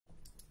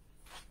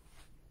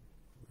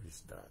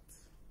is that?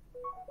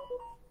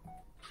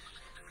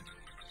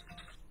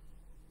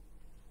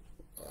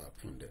 What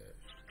happened there?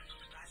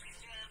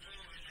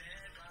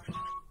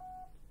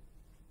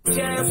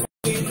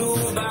 Ìlú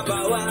bàbá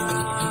wa,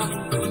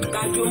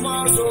 kájúmọ́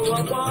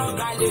sowọ́pọ̀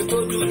ká lè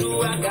bójúlú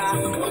àga.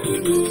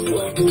 Òdúdú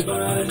ọkọ̀ bá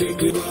lè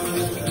gbé wá.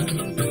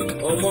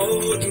 Ọmọ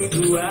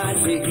òdúdú á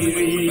lè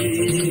kiri.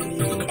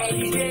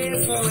 Ẹni dé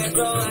fún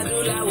ẹ̀tọ́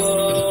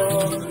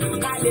adúláwọ̀.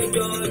 Ká lè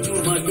jọ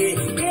jùmọ̀ gbé.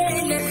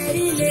 Ilé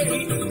ilé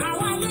rí.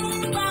 Àwa lè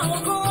bá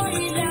oko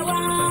ilẹ̀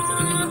wa.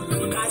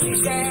 Ká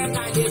ṣiṣẹ́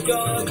ká lè jọ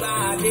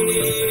gbàdé.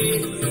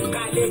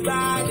 Ká lè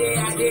gbàdé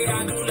adé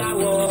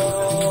adúláwọ̀.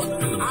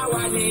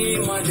 Àwa ni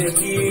mọ̀lẹ́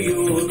tí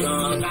yóò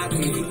tàn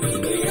káàkiri.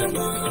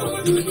 Ìyàbọ̀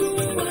òdúdú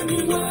wà ní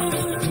wá.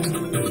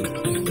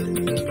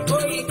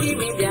 Koiki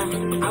Media,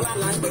 àwa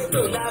là ń gbé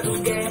tó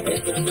lárugẹ.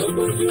 Ẹ̀sẹ̀ tó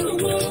bójú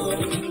owó,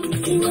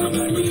 ìwà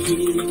mọ̀lẹ́.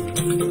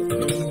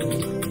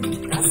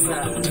 Kásá.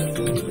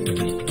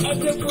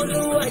 Ẹgbẹ́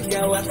polówó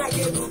ọjà wà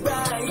káyé gbúgbà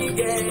yín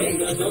jẹ.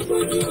 Ẹ̀sẹ̀ tó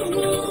bójú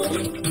owó,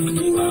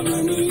 ìwà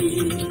mọ̀lẹ́.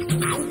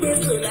 À ń gbé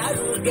tó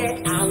lárugẹ,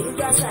 à ń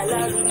gbàsà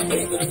lárugẹ.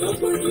 Ẹ̀sẹ̀ tó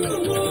bójú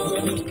owó,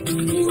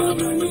 ìwà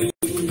mọ̀lẹ́.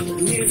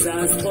 News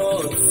and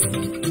sports,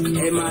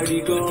 ẹ máa rí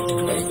gan.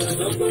 Ẹ̀sẹ̀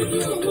tó bójú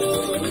owó,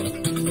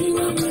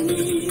 ìwà mọ̀lẹ́.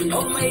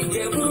 Ọmọ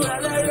Ìjẹ̀bú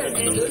alárẹ̀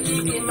ni ló ní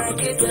kí n máa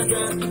ké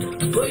dandan.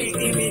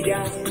 Koiki Media,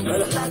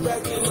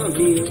 ọlọ́lágbájúmọ̀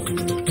mi.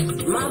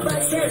 Má bá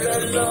ṣẹ̀rọ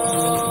lọ.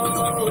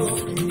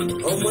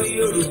 Ọmọ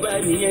Yorùbá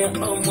nìyẹn,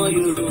 ọmọ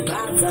Yorùbá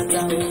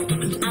tata o.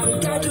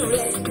 Àwùjádùn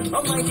rẹ̀,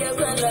 ọmọ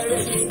Ìjẹ̀bú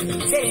alárẹ̀ ni.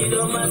 Ṣé ìlú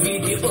máa fi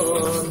dìbò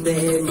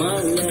bẹ́ẹ̀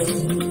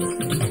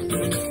mọ́lẹ̀?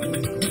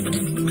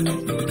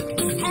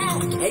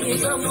 Ẹ̀yin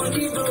lọ́mọ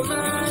oníbò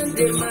máa ń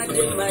dé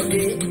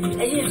mádémádé.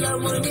 Ẹ̀yin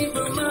lọ́mọ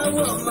oníbò máa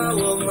wọ̀ máa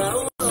wọ̀ máa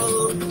wọ̀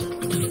o.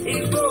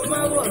 Igbó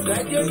máa wọ̀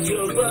kájọ́jì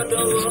ò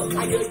gbọ́dọ̀ wọ̀.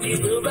 Àjòjì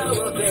tó bá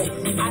wọ̀ bẹ́ẹ̀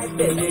á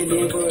tẹ̀lé ní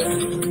bọ́ra.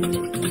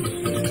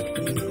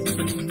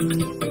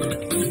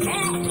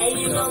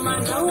 Ẹ̀yin lọ́mọ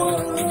náwó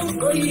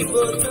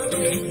òyìnbó tó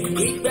dé.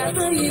 Ìgbà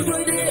tó yìnbó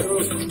dé o.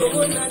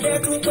 Owó náà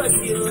dẹ́kun pọ̀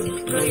sí o.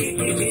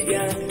 Koiki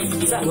Media,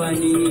 sáwa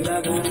ní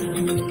bàbá.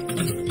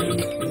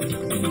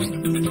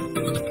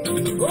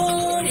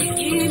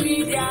 Koiki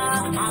Media,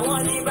 àwọn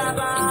ní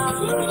bàbá.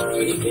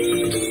 Koiki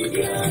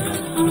Media,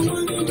 àwọn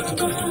ní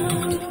bàbá.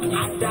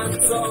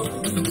 Àdáńtọ́,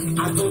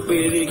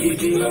 àtúnpèrè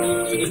gidi.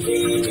 Koiki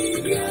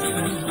Media,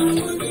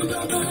 àwọn ní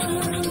bàbá.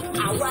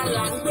 Àwa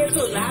là ń gbé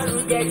tò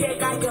lárugẹ jẹ́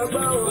ká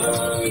jọgbọ́ o.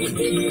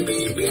 Koiki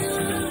Media,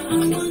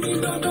 àwọn ní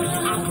bàbá.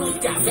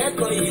 Àkújà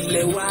fẹ́tọ̀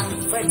ilẹ̀ wa,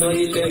 fẹ́tọ̀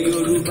ilẹ̀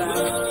Yorùbá.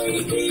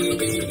 Koiki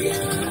Media,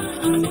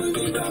 àwọn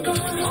ní bàbá.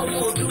 Ọmọ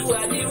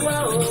Òdùwà ni wá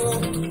o.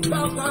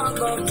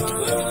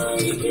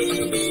 Koiki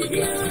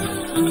Media,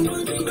 àwọn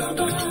ní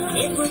bàbá.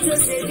 Ikú tó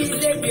ṣe bí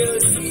lébi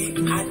òsì,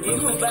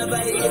 àdìmú bàbá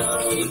yọ.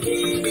 Koiki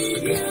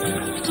Media,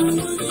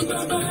 àwọn ní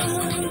bàbá.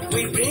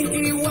 We bring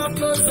you one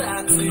closer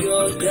to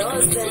your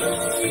doorstep.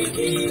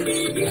 Koiki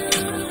Media,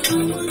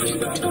 àwọn ní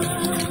bàbá.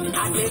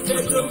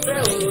 Àtẹ̀tẹ̀ tó fẹ́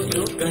òun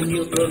tó kàn ní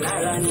oko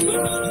lára ni.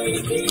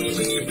 Koiki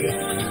Media,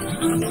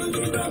 àwọn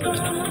ní bàbá.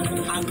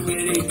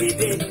 Àpèrè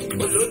gbèdé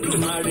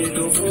Olódùmarè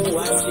ló fún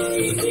wa ṣe.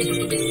 Koiki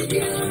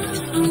Media,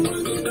 àwọn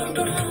ní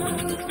bàbá.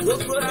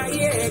 Gbogbo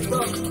ayé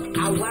ẹ̀gbọ́n,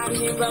 àwa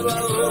ní bàbá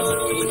o.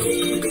 Koiki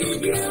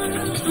Media,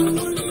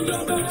 àwọn ní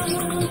bàbá.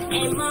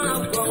 Ẹ máa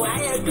bọ̀ wá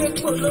ẹgbẹ́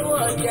polówó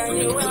ọjà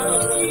yín wá o.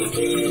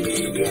 Koiki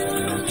Media,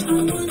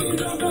 àwọn ní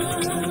bàbá.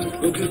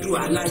 Òdúdú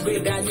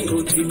alágbèdá ní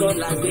òtítọ́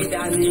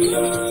lágbèdá ní.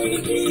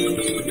 Koiki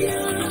Media,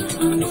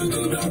 àwọn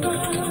ní bàbá.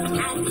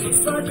 Àti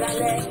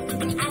sọ̀dálẹ̀,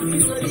 àti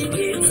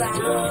sọ̀dígẹ̀ta.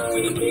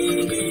 Koiki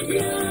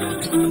Media,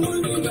 àwọn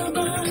ní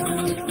bàbá.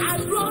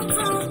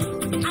 Àgbọ̀tàn,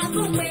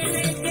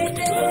 àtúnpẹ̀rẹ̀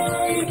kéde.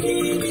 Koiki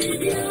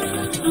Media,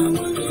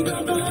 àwọn ní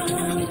bàbá.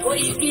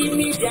 Koiki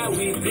Media,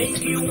 we bring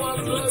you one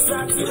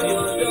closer to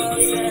your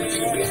doorstep.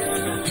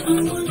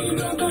 Àwọn ní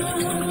bàbá.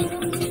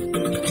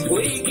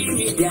 Koiki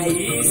Media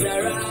is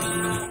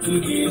around to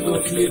give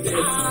us the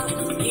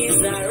best.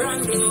 Is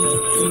around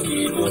to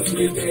give us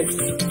the best.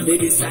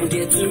 Ladies and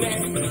gentlemen,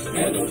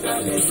 ẹ̀mú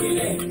kalẹ̀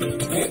sílẹ̀,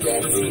 ẹgbẹ́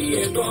tí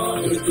ẹ̀kọ́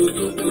ètò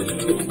tó kojú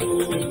gbogbo.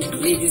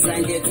 Ladies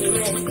and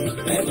gentlemen,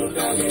 ẹ̀mú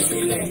kalẹ̀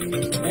sílẹ̀,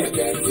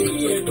 ẹgbẹ́ tí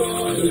ẹ̀kọ́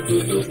ètò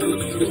tó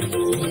kojú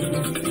gbogbo.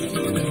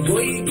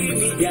 Koiki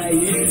Media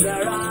is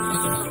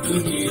around to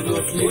give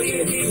us the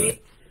best.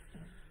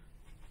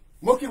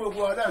 Mo kí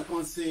gbogbo ọ̀dà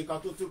nǹkan ṣe ká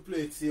tó tún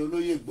play ti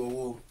Olóyè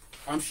Ìgbòho.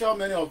 I'm sure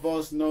many of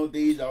us know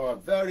this our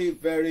very,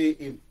 very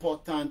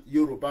important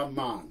Yoruba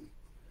man.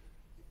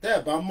 Tẹ́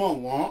ẹ bá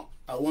mọ̀ wọ́n,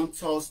 I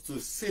want us to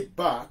sit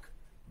back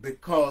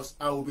because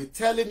I will be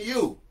telling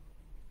you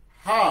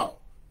how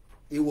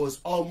he was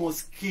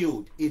almost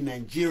killed in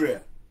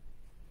Nigeria.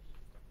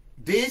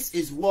 This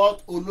is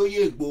what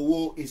Olóyè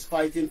Ìgbòho is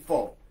fighting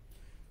for.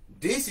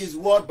 This is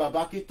what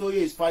Baba Akintoye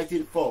is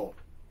fighting for.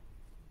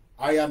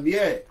 I am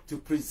here to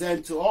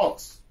present to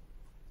us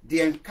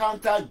the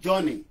encounter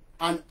journey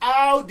and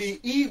how the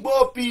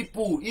Igbo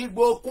people,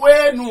 Igbo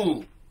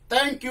Kwenu,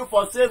 thank you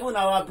for saving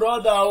our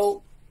brother.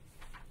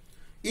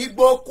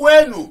 Igbo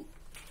Kwenu,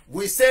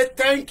 We say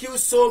thank you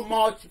so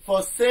much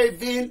for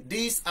saving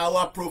this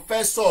our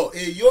professor, a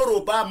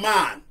Yoruba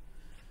man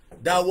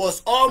that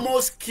was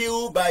almost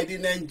killed by the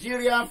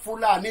Nigerian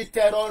Fulani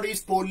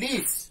terrorist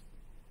police.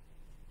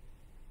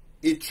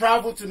 He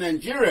traveled to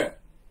Nigeria.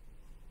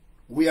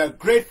 We are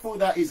grateful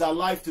that he's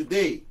alive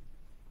today.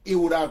 He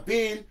would have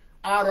been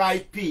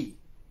R.I.P.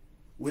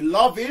 We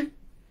love him.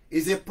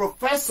 He's a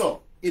professor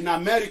in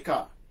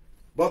America.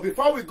 But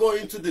before we go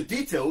into the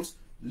details,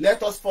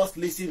 let us first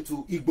listen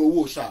to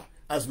Igboho Oòṣà,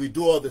 as we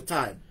do all the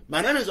time.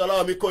 My name is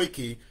Olawumi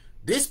Koiki.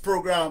 This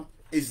program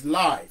is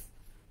live.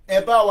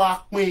 Eba wa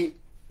pin.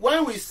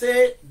 When we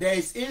say there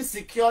is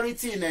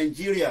insecurity in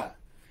Nigeria,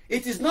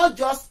 it is not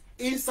just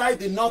inside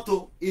the north,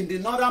 in the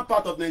northern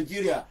part of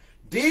Nigeria.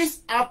 This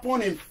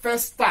happened in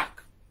Festac,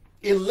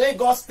 in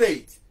Lagos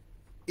State.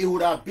 It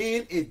would have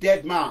been a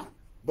dead man,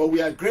 but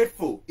we are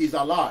grateful he's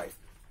alive.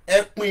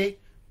 Epin,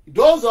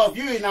 those of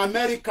you in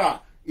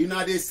America,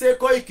 they say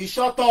Koiki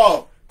shut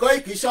up.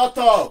 Koiki shut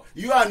up.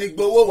 You and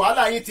Igboho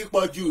wàhálà yín ti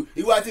pọ̀ jù.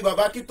 Ìwọ àti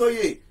Baba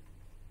Akintoye.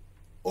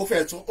 Ó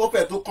fẹ́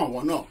tó kàn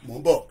wọ́n náà. Mò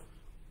ń bọ̀.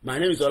 My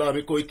name is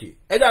Olawumi Koiki.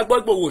 Ẹ jẹ́ gbọ́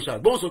Igboho Oòṣà,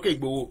 gbóhùn sókè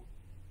Igboho.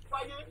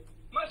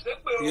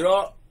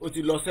 Irọ́ ó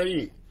ti lọ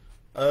sẹ́yìn.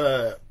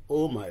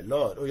 Oh my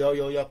Lord. Ó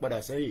yá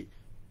padà sẹ́yìn.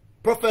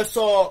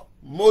 Professor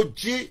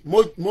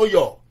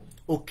Moyo,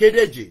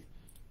 Okediji,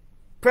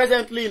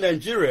 presently in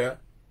Nigeria,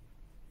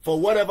 for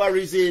whatever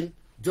reason,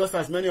 just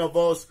as many of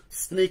us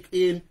sneak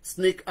in,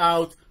 sneak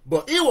out,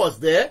 but he was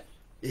there.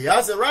 He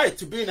has a right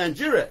to be in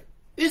Nigeria.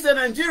 He's a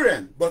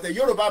Nigerian, but a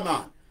Yoruba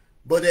man.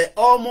 But they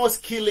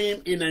almost kill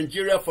him in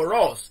Nigeria for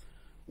us.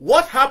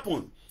 What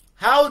happened?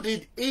 How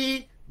did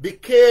he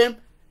become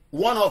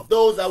one of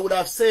those that would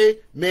have said,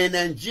 may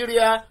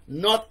Nigeria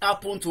not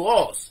happen to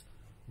us?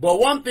 But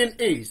one thing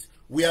is,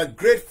 we are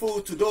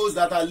grateful to those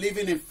that are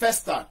living in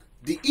Festac,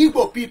 the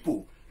Igbo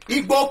people.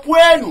 Igbo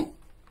Puenu.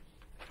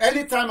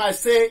 Anytime I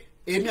say,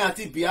 Emi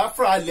ati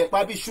Biafra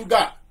lepa bi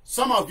sugar,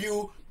 some of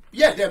you,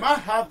 yeah, they might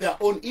have their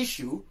own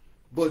issue,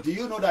 but do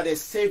you know that they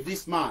saved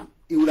this man?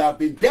 He would have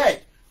been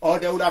dead. Or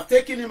they would have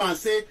taken him and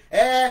said,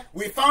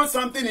 we found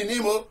something in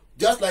him,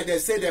 just like they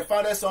say they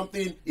found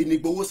something in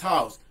Igboho's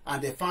house,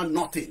 and they found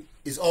nothing.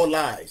 It's all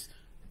lies.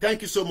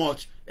 Thank you so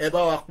much.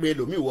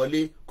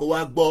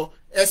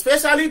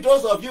 Especially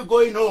those of you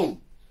going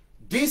home.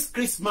 This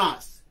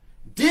Christmas,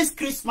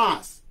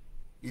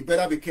 you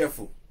better be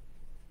careful.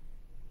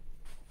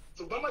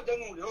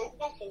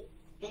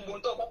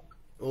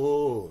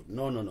 Oh,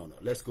 no.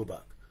 Let's go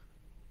back.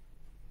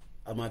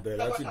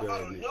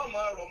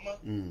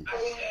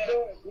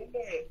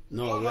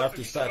 No, we have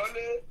to start.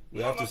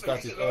 We have to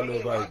start it all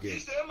over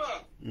again.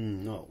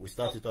 No, we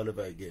start it all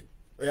over again.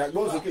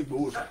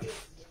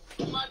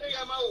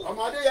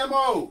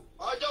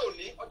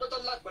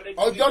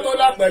 Ọjọ́ tó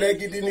lápẹ̀rẹ̀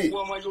gidi ni.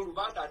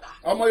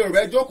 Ọmọ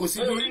Yorùbá jókòó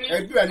síbí,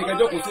 ẹbí ẹ̀ ní kẹ́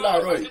jókòó sí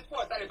láàárọ̀ yìí.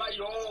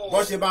 Bó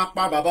ṣe máa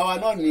pa bàbá wa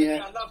náà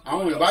nìyẹn.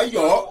 Àwọn Yorùbá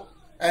yọ̀ ọ́.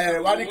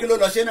 Wá ní kí ló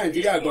lọ ṣe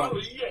Nàìjíríà gan.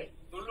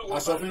 A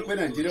sọ fún pé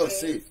Nàìjíríà ò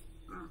safe.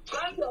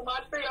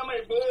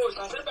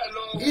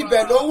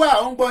 Ibẹ̀ ló wà,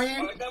 ó ń gbọ́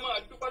yín.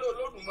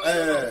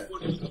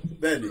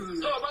 Bẹ́ẹ̀ni.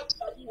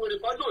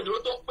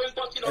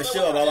 Ẹ ṣé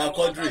bàbá wa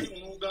Quadri.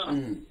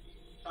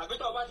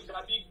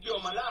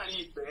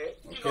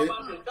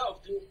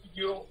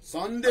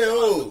 Sunday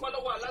o.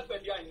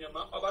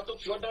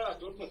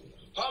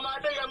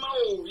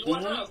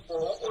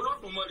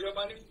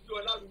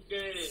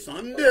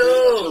 Sunday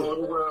o.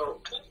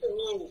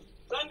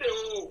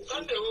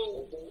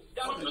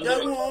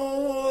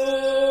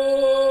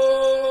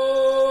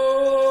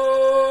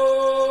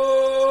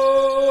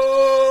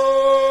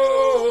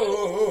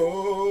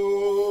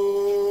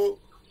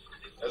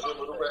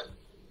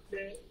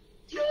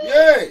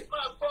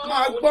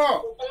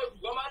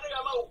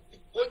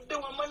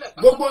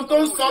 Gbogbo tó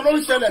ń sọ ló ń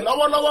ṣẹlẹ̀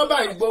lọ́wọ́lọ́wọ́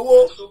báyìí Igboho.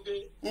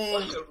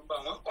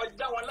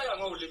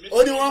 Ó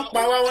ní wọ́n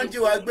pa wá, wọ́n jí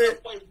wa gbé.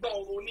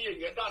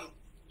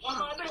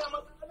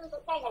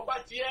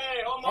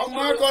 Ọmọ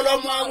ẹ̀kọ́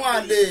lọ́mọ àwọn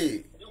àlè.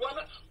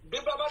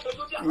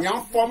 Ìyá ń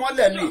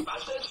fọmọ́lẹ̀ ni.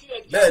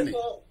 Bẹ́ẹ̀ni.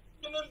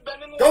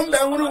 Tó ń bẹ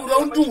wúrúwúrú,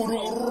 ó ń dùn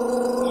wúrúwúrú.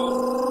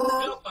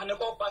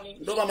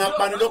 Ló bá máa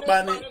pani ló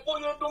pani.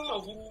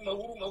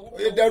 Ó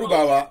yẹ dẹ́rù bà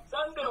wá.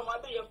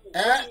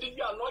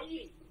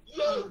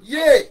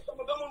 Yé!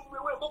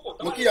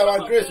 Mo kí yàrá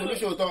Grace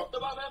Olúṣòótọ́.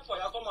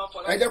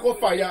 Ẹ jẹ́ kó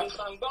fàya.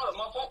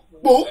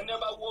 Pò.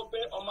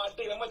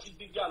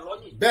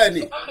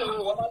 Bẹ́ẹ̀ni.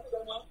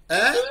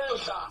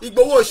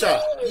 Igboho Oòṣà.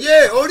 Yé!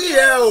 Orí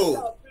ẹ o.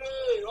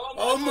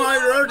 Ọmọ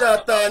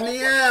ìrọ̀dàtà ni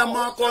ẹ, ọmọ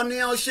akọ ni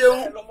ọ ṣeun.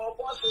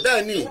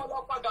 Bẹ́ẹ̀ni.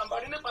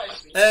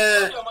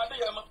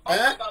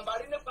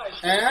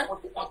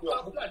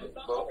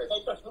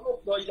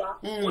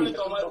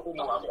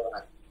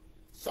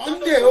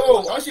 Sunday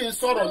o, wọ́n sì ń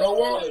sọ̀rọ̀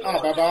lọ́wọ́.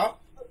 Bàbá.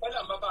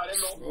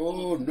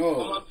 Oh no.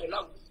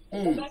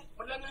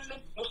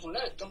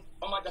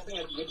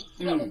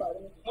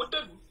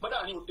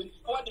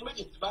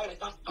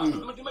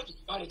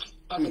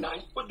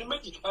 di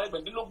méjì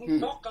ẹgbẹ̀dínlógún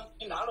wọ́n kan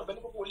ìlà àárọ̀ bẹ́ẹ̀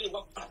ní gbogbo ilé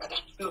wọn pàtàkì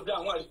nínú bí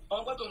àwọn rẹ̀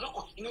ọmọ gbọ́dọ̀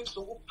lọ́kọ̀ iná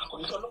ìṣòwò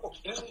àkọ́nìṣọ́ lọ́kọ̀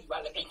iná sì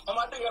ìgbàlẹ̀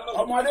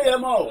ọmọ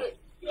Adéyẹmọ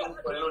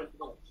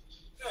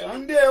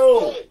Sunday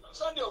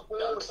o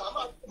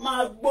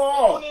máa gbọ́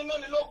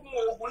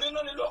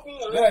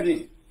bẹ́ẹ̀ni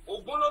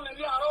ògùn ló ní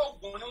ilé àárọ̀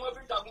ògùn ni wọ́n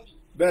fi jagun jù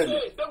bẹ́ẹ̀ni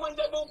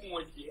dẹ́gbẹ́ndẹ́gbẹ́ ògùn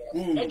ọ̀jẹ̀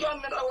ẹjẹ́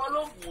nira wọn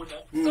lóògùn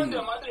náà Sunday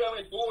ọmọ Adéyẹmọ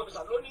Ìgbòho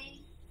ọ̀dọ̀sà lónìí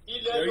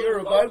ilẹ̀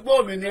Yorùbá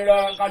gbòmìnira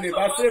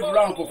kalẹ̀bá save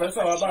round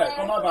professor wa báyìí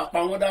kọ́ má bàa pa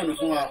wọ́n dànù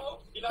fún wa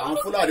àwọn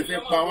Fúlàní fi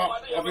pa wọ́n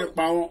wọ́n fi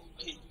pa wọ́n.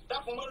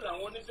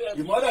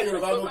 Ìmọ́lẹ̀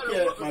Yorùbá ló kí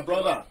ẹ my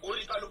brother.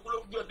 Orí kálukú ló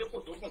gbé ọdẹ kò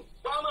tó gùn.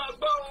 Wọ́n á máa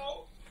gbọ́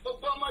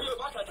gbogbo ọmọ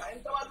Yorùbá tàtà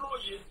ẹni táwa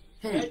lóye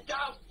ẹja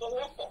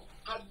fọwọ́pọ̀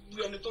ká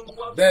gbé ẹni tó ń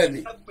wá. Bẹ́ẹ̀ni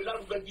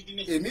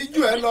èmi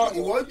jù ẹ lọ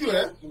ìwọ jù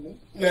ẹ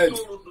bẹ́ẹ̀ni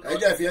ẹ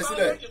jẹ́ fi ẹ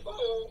sílẹ̀.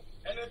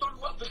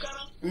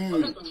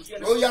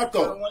 Ó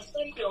yàtọ̀.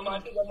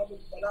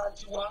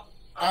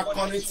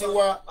 Akọni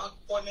tiwa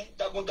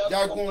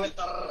jagun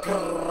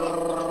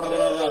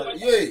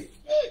yé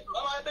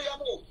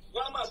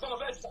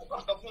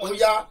ó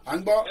yá à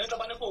ń gbọ́.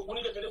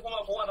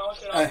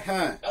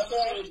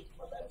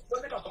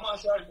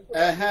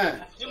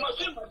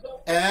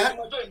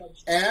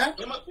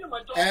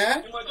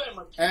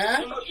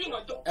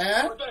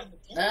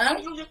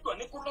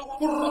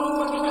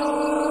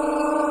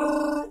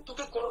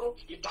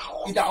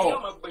 Ìdáhọ̀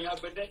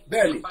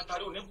bẹ́ẹ̀ni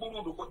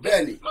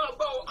bẹ́ẹ̀ni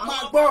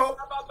máa gbọ́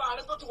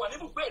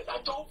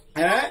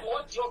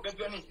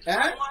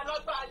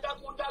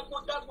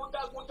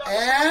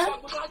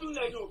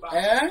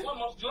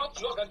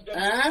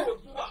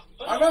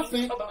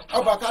Aláàfin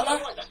Ọbàtálá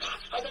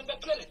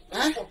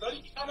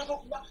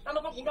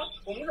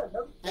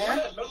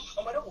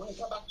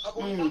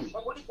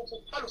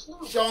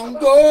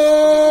Ṣàngó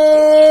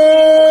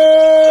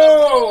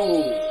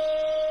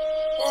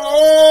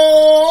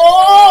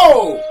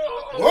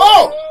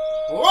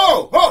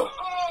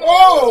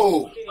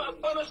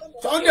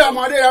Sunday ọmọ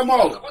Adéyẹmọ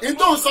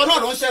ìtò ń sọ náà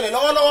ló ń ṣẹlẹ̀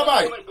lọ́wọ́lọ́wọ́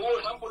báyìí.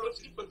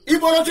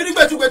 Ibo ló ti ní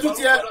gbẹ̀tugbẹ̀tu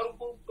tiẹ̀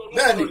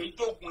bẹ́ẹ̀ni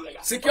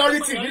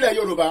security nílẹ̀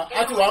Yorùbá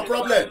á ti wà á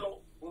problem.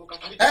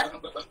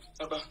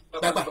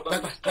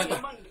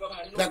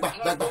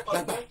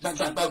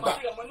 Gbàgbà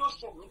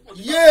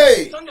yéè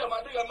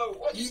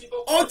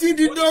ó ti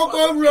di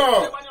dógó rọ̀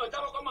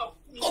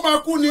ó máa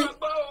kú ni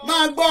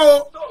máa gbọ́ o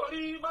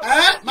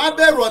má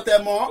bẹ̀rù ọ̀tẹ̀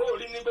mọ́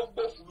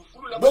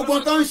gbogbo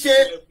tó ń ṣe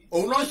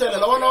òun ló ń ṣẹlẹ̀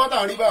lọ́wọ́lọ́wọ́ tá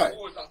à ń rí báyìí.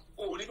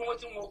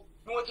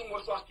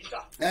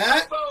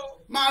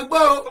 Máa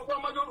gbọ́ o.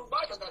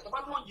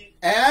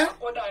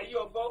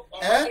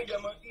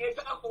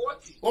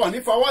 Wọ́n ní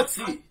fọwọ́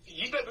tì.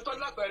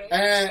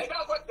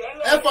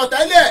 Ẹ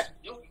fọ̀tẹ́lẹ̀.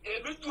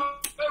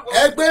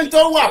 Ẹgbẹ́ tó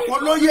wà fún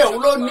lóyè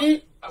òun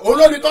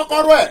ló ní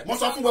kọ́kọ́rọ́ ẹ̀. Mo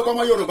sọ fún gbogbo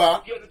ọmọ Yorùbá.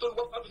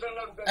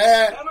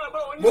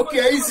 Mo kí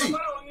ẹ easy.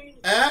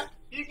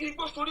 Igi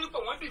igbó sórí pọ̀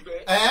wọ́n dìbẹ́.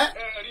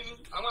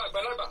 Àwọn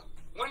àgbàlagbà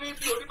wọ́n ní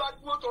bí orí bá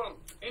dúró tọrùn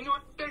inú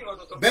déyìn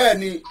ọ̀tọ̀tọ̀.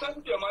 Bẹ́ẹ̀ni.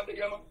 Sunday ọmọ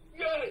Adéyẹmọ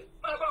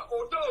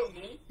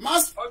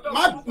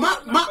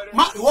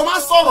ìwọ má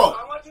sọ̀rọ̀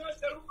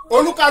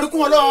olúkálukú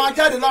wọn lọ́wọ́ wọn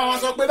jáde lọ́wọ́ wọn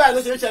sọ pé báyìí ló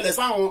ṣe ń ṣẹlẹ̀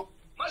sáwọn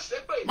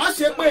má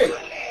ṣe pé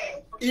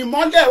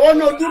ìmọ́lẹ̀ wọn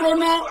náà dúró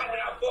ná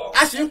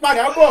a sì ń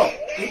padà bọ̀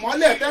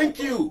ìmọ́lẹ̀ thank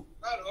you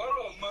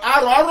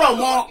àrọ̀ ọ̀rọ̀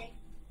mọ́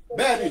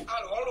bẹ́ẹ̀ ni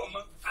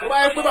tó bá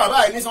yẹ pé bàbá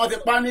yìí ní sọ ti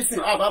pa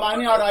nísìn àbá máa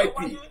ní RIP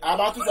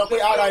àbá tún sọ pé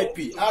RIP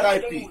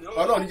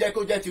Ọlọ́run jẹ́ kó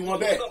jẹ́ tiwọn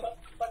bẹ́ẹ̀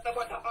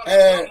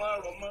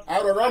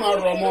àrọ̀rọ̀ máa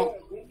rọ̀ mọ́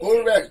ó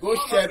rẹ̀ ó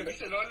ṣẹ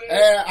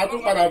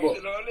àtúnpadàbọ̀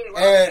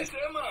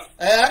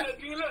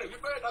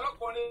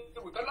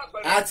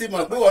a ti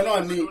mọ̀ pé wọ́n náà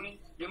ni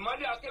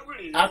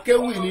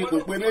akéwì ni kò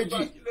pé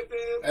méjì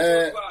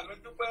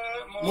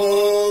mo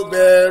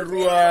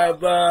bẹ̀rù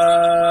àbá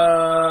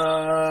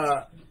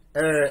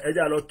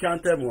ẹja lọ kí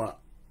áńtẹ̀mù wa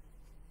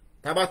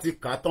tá a bá ti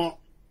kà á tán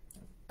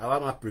àwa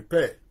máa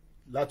prepare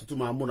láti tún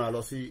máa múra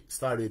lọ sí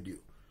Star Radio.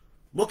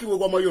 Mo kí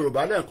gbogbo ọmọ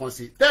Yorùbá lẹ́ẹ̀kan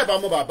sí tẹ́ ẹ bá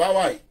mọ bàbá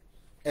wa yìí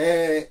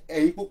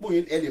ẹ̀yin púpọ̀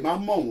yìí ẹ lè máa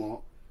mọ̀ wọ́n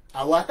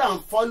àwa tá à ń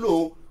fọ́lò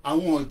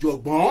àwọn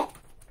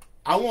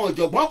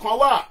ọ̀jọ̀gbọ́n kan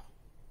wà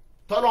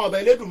tọ́lọ́ ọba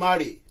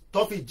Elédùmarè tó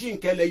fi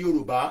jíǹkẹ́lẹ̀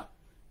Yorùbá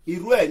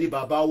irú ẹ̀ ni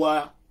bàbá wa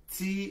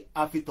tí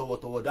a fi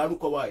tọ̀wọ̀tọ̀wọ̀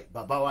dárúkọ wa yìí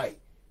bàbá wa yìí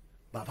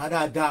bàbá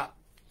dáadáa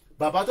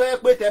bàbá tó yẹ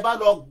pé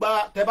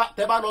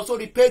tẹ́ bá lọ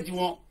sórí péjì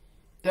wọn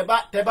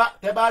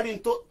tẹ́ bá rí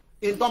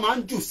ntọ́ máa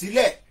ń jù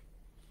sílẹ̀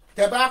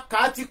tẹ́ bá ka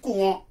átíkù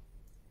wọn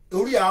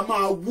orí a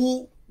máa wú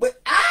pé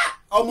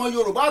ọmọ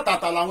Yorùbá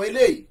àtàtà làwọn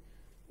eléyìí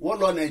wọ́n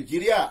lọ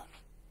Nàìjíríà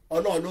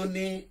Ọlọ́run ló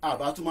ní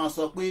àbá tún máa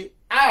sọ pé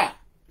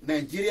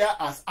Nigeria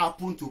has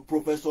happened to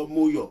Professor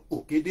Moyo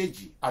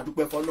Okediji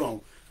adúpẹ́ fọ́lọ́run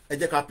ẹ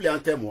jẹ́ ká play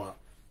anthem wa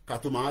ká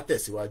tó máa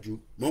tẹ̀síwájú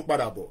mò ń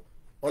padà bọ̀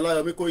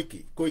Ọláyọmí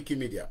Koiki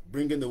Media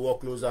bringing the world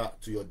closer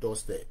to your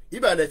doorstep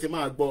ìbàdàn ti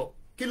máa gbọ́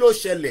kí ló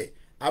ṣẹlẹ̀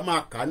a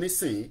máa kà á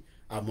nísìnyí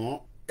àmọ́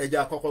ẹ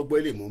jẹ́ àkọ́kọ́ gbọ́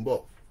ilé mò ń bọ̀.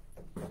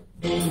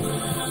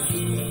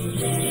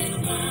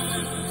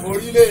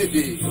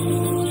 Orílẹ̀-èdè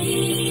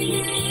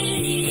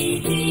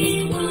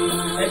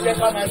ẹ jẹ́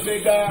ká máa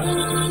gbéga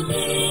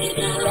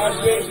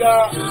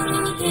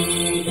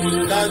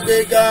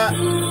lágbègà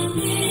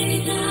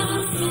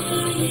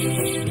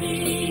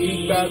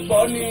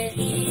ìgbàgbọ́ ni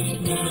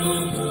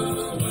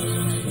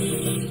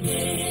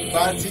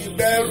bàtí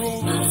bẹ̀rù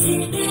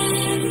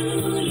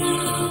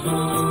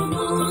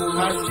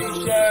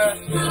àṣìṣe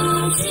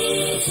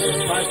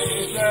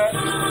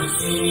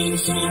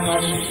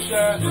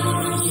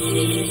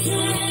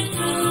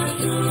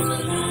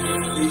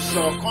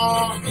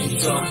ìṣọ̀kan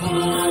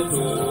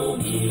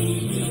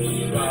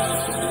lómìnira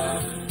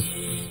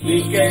ní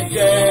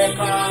kẹ̀kẹ́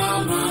ká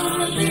máa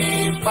lè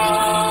pa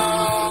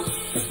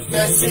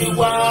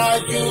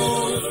tẹ̀síwájú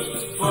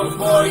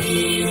gbogbo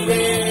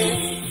ire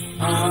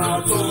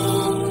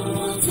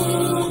àtòkò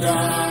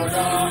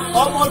dára.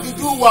 ọmọ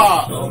dúdú wà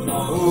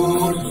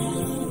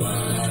Olúwa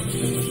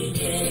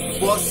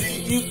bọ́ sí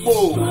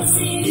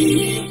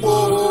ipò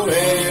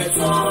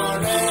ẹ̀tọ́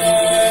rẹ̀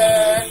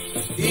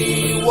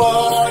ìwọ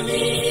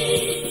ni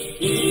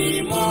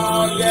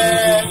ìmọ́lẹ̀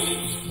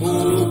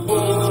gbogbo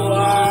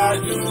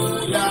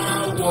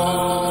adúláwọ̀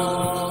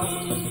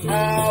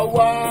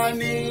àwa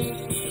ni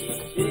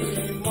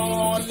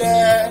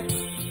ìmọ́lẹ̀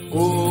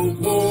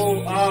gbogbo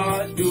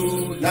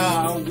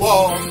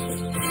adúláwọ̀.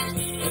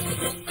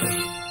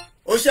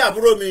 ó ṣe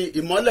àbúrò mi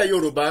ìmọ́lẹ̀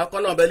Yorùbá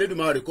kọ́lọ́ọ̀bẹ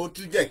Elédùmarè kó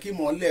tún jẹ́ kí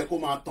ìmọ́lẹ̀ kó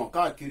máa tàn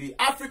káàkiri.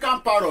 African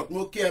Parrot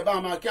mo kí ẹ bá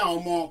máa kí àwọn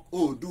ọmọ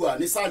Oòduà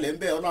nísàlẹ̀ ń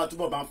bẹ̀ Ọlọ́run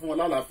túbọ̀ bá ń fún wọn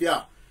lálàáfíà.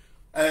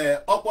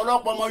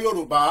 ọ̀pọ̀lọpọ̀ ọmọ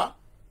Yorùbá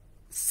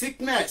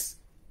sickness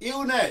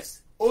illness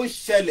ó ń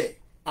ṣẹlẹ̀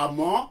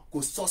àmọ́ kò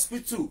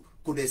sọ́spítù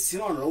kò dẹ̀ sí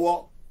ìrànlọ́wọ́.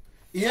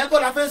 ìyẹn kọ́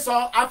la fẹ́ sọ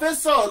a fẹ́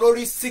sọ̀rọ̀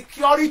lórí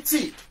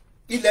security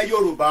ilẹ̀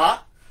Yorùbá.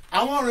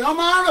 àwọn èèyàn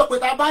máa ń rò pé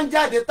tá a bá ń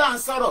jáde tá à ń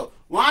sọ̀rọ̀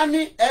wọ́n á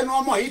ní ẹnu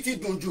ọmọ yìí ti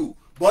dùn jù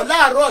bọ̀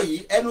láàárọ̀ yìí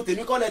ẹnu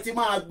tèmi kọ́lẹ̀ ti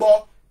máa gbọ́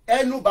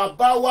ẹnu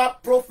bàbá wa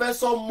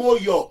Professor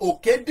Moyo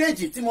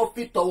Okediji tí mo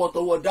fi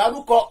tọ̀wọ̀tọ̀wọ̀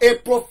dárúkọ a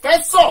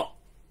professor.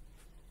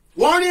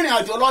 wọ́n rìnrìn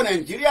àjò lọ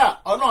Nàìjíríà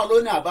Ọlọ́run ló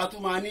ní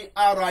àbátúmọ̀ ní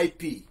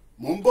RIP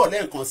mò ń bọ̀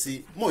lẹ́ẹ̀kan sí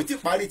mo ti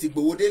parí ti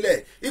Ìgbòho délẹ̀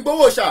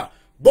Ìgbòho ṣá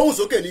gbóhùn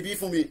sókè níbí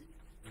fún mi.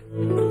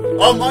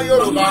 ọmọ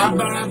Yorùbá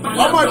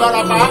ọmọ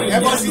Ìbàràpá ẹ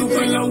bọ́ sí ibi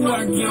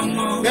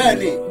bẹ́ẹ̀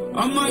ni.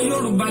 ọmọ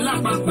Yorùbá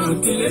lápapọ̀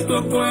kílé tó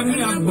kọ́ ẹ̀mí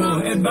àgbọ̀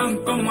ẹ̀bá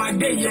nǹkan wọn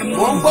Adéyẹmọ.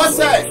 mo ń bọ́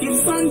sẹ̀. kí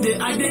Sunday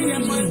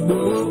Adéyẹmọ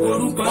Ìgbòho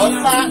orúkọ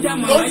ọ̀tá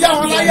tó ń já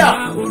wọn láyà.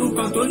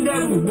 orúkọ tó ń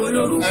dẹrù bó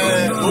lórúkọ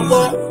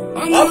náà.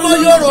 ọmọ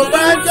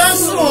Yorùbá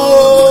jásùn o.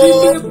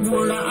 oríṣi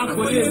ìgbòra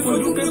akọ̀lé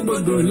fojúkẹ́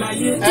gbòdò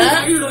láyé.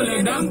 ìrọ̀lẹ́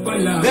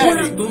dáńkọ̀lá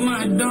wúrà tó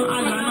máa dán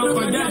alànà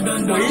kọjá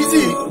dandan.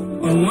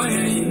 ọ̀wọ́n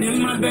ẹ̀rín ní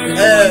má bẹ̀rẹ̀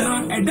ọ̀nà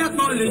ẹ̀dá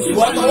kan lè ṣe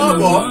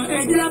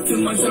ẹ̀dá àti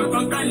mọ̀ṣọ́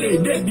kan ká lè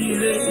débi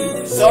re.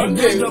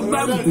 Sunday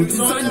gbárùkù tí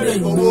Sunday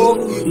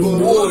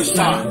Ìgbòho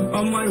ṣá.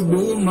 ọmọ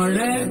Ìgbòho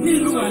mọ̀rẹ́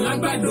nílùú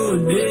Alágbàdo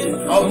Òde.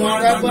 ọmọ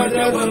Alágbàdo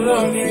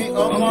Òde ní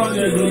ọmọ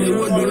Òde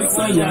ìwòdò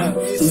sọ̀yà.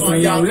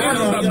 ìsọ̀yà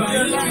rẹ̀rùn bàbá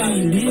láàrin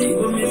ìdí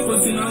omi kò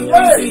sí náà ń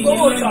kọ́ sí yín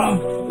lẹ́nu.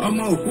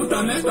 ọmọ òkúta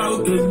mẹ́ta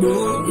òkè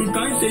Ìgbòho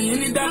ìkan ń ṣe yín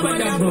ní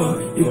dábàdàbọ̀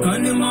ìkan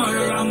ní mọ́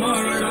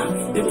rọra.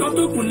 ìkan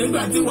tó kù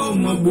nígbà tí wọ́n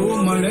mọ̀ Ìgbòho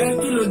mọ̀rẹ́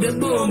kí ló dé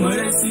Ìgbòho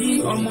mọ̀rẹ́ sí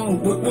ọmọ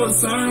òpópó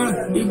sánrán.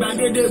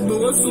 ìgbàgede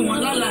Ìgbòho sùn wọn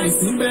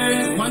láláìsí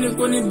bẹ̀rẹ̀ wọn ní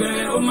kó ní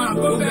bẹ̀rẹ̀ ó máa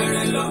kó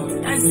bẹ̀rẹ̀ lọ.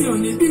 ẹ̀sìn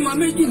òní bímọ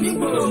méjì ní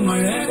Ìgbòho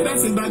mọ̀rẹ́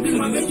bẹ́sìn bá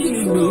bímọ méjì ní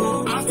Ìgbòho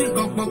á fi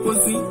kan pọpọ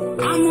sí.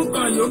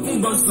 amúkan yòókù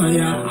bọ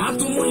sànyà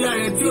àtúmúyà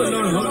rẹ̀ tí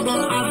olóró gbọ́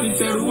á fi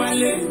ṣẹrù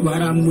wálé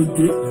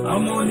wàràmùdé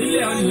ọmọ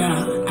onílé ọ̀la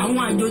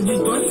àwọn àjòjì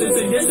tó ń ṣe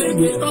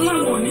ségesège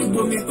tọ́láwọn òní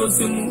bomi tó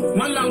sí mu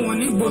wọ́n láwọn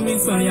òní bomi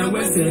sànyà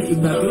wẹ́sẹ̀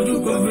ìgbà lójú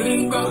kò fìrí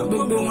ń gbọ́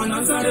gbogbo wọn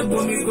náà sáré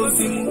bomi kó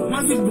sí mu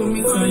wọ́n ti bomi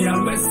sànyà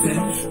wẹ́sẹ̀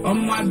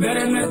ọmọ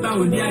abẹ́rẹ́ mẹ́ta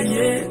òde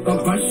ayé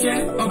ọ̀kan ṣẹ́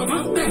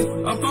ọ̀kan tẹ̀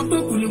ọ̀kan tó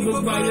kù ní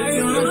gbogbo ayé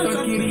tí wọ́n sọ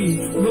kiri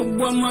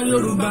gbogbo ọmọ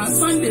Yorùbá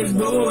Sunday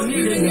Ìgbòho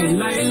onírèlè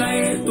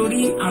láéláé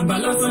torí àbá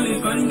lásán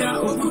nìkan ń dá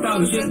òkúta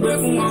òṣègbè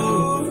fún wọn o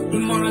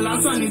ìmọ̀ràn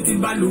lásán ni ti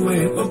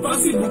balùwẹ̀ kò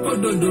pọ́sibú kó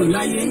dòdò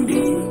láyé ń bí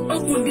ó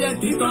kù díẹ̀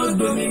títọ́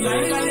domi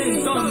láéláé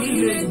ìtọ́ mi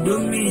lè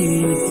domi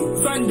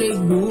Sunday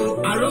Ìgbòho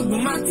arógun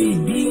má ti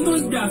bí tó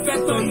jà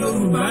fẹ́tọ̀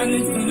Yorùbá ní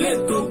sílé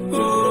tó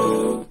kó.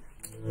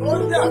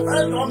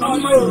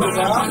 ọmọ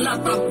Ìbàràpá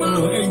lápapọ̀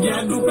ẹ̀jẹ̀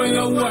adúpẹ́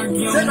lọ́wọ́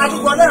àgbẹ̀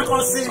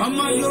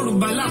ọmọ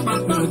Yorùbá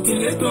lápapọ̀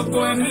kílé tó kó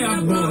ẹ̀mí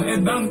àgbọ̀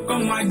ẹ̀bá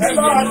nǹkan wọn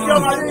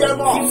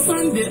Adéyẹmọ kí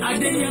Sunday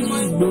Adéyẹmọ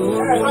Ìgbòho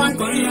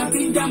orúkọ ńlá tí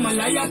ń jàmọ̀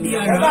láyà bí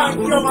ara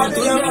orúkọ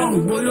tó dẹrù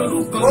bó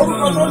lórúkọ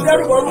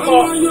ọmọ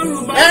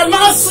Yorùbá ẹ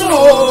má sùn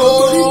o.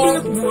 torí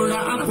pé gbòòrà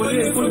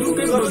akọ̀lé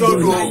fojúkẹ́ gbòdò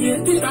láyé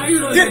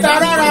títa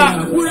rárá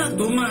wúrà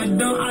tó máa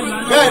dán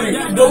alànà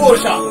Ìgbòho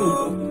ṣá.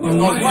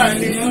 ọ̀gbọ́n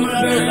ẹni máa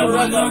bẹ̀rẹ̀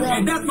wọ́lọ́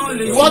ẹ̀dá kan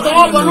lè ìwọ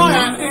tọwọ́ bọ̀ náà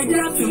yẹn.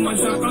 ẹ̀jẹ̀ àti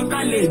mọ̀ṣọ́ kan ká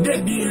lè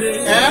débi re.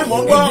 mọ̀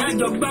gbọ́. ẹ̀jẹ̀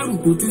àjọ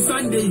gbárùkù tí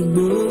Sunday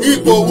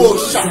Ìgbòho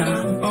ṣá.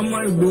 ọmọ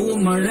Ìgbòho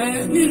mọ̀rẹ́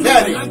nílùú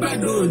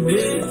Alágbàdo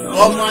Òde.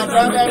 ọmọ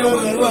Alágbàdo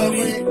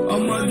Òde.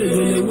 ọmọ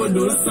dèdè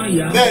ìwòdò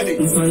sànyà.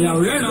 ìsànyà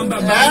òrẹ́ràn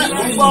bàbá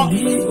láì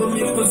bí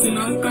omi kò sí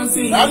náà ń kán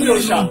sí ìlú.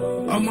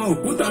 ọmọ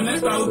òkúta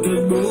mẹ́ta òkè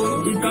gbòó.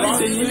 Ìkan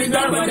ṣe yín ní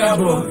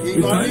dàgbàdàbọ̀.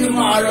 Ìkan ní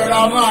máa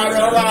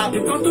rọra.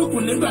 Ìkan tó kù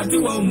nígbà tí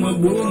wọ́n mọ̀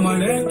gbòó mọ̀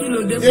rẹ́ kí ló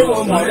dé bó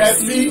mọ̀ rẹ́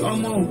sí.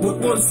 Ọmọ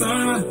òpópó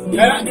sanra.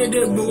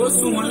 Ìyágédé gbòó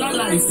sún wọn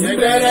láláìsí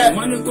bẹ̀rẹ̀.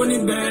 Wọ́n ní kó ní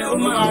bẹ̀rẹ̀ ó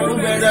máa rú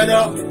bẹ̀rẹ̀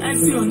lọ.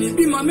 Ẹ̀sìn òní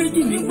bímọ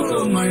méjì ní gbòó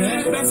mọ̀ rẹ́.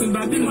 Bẹ́sìn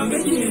bá bímọ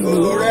méjì ní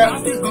gbòó rẹ́.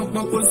 Láti kan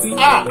pọ̀pọ̀ sí.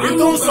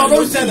 Ìtò ń sọ ló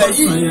ń ṣẹlẹ̀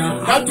yìí.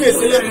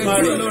 Kábíyèsí lè fi máa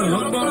rẹ̀.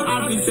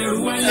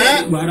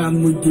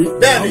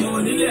 Bẹ́ẹ̀ni.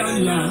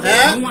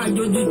 Àwọn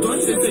àjòjì tó ń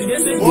ṣe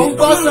ṣègbésègbè. Ó ń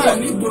gbọ́ sẹ̀. Wọ́n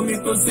ní bomi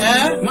kò sí.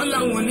 Wọ́n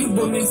láwọn ní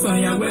bomi sàn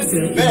yàwó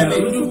ẹsẹ̀. Bẹ́ẹ̀ni.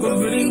 Ojú kò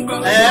fi rí ń kọ́.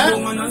 Gbogbo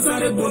wọn náà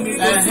sáré bomi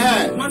kò sí.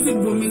 Wọ́n sì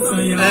bomi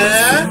sàn yàwó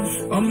ẹsẹ̀.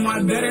 Ọmọ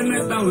abẹ́rẹ́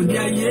mẹ́ta òde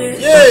ayé.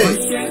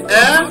 Ọ̀ṣẹ́.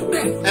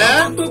 Ọ̀tẹ̀.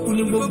 Wọ́n tó kù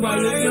ní gbogbo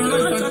ayé tí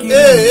wọ́n lọ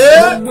kiri.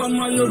 Gbogbo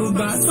ọmọ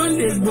Yorùbá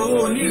Sunday Igboho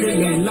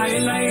onírèlè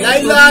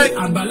láéláé.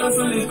 Àbá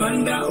lásán lè kàn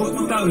dá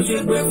òkúta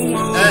òṣègbè fún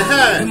wọn.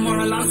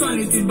 Ìmọ̀ràn lásán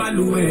ni ti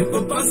balùwẹ̀. Kò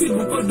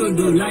pọ́sibú kó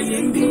dòdò láyé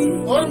ń bí.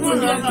 Ó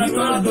jẹ́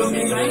kíkọ́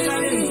domi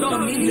láéláé ìtọ́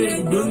mi lè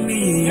domi.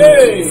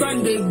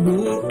 Sunday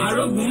Igboho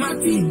arógun má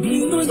ti bí.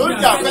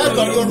 Sójà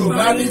fẹ́tọ̀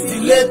Yorùbá ní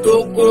tilé tó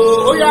kó.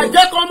 Ó yá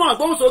jẹ́ kọ́ mọ̀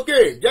gbóhùn sókè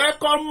jẹ́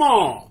kọ́ mọ̀.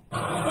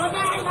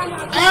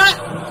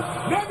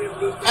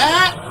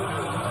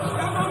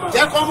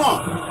 Jẹ́ kọ́ mọ̀.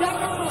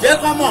 Jẹ́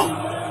kọ́ mọ̀.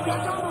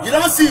 You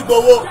don't see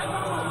Igboho.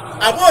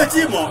 Àbó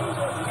ìtì mọ̀.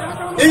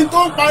 Èyí tó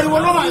ń pariwo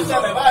ló máa ń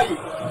ṣẹlẹ̀ báyìí.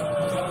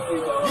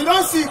 You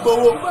don't see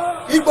Igboho.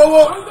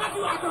 Igboho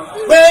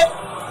pé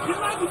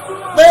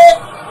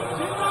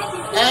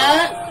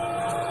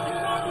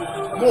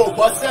mo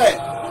gbọ́ sẹ́.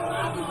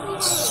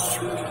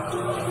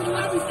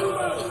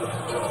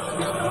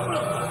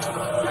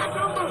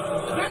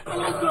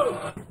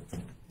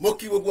 Mo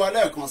kí gbogbo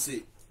alẹ́ kan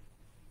sí.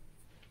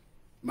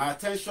 My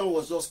attention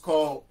was just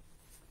called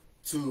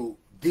to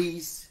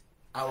this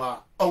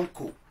our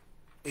uncle,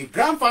 a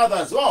grandfather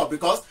as well,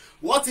 because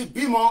what he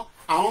bímọ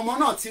àwọn ọmọ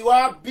náà ti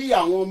wá bí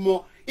àwọn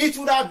ọmọ. It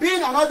would have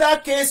been another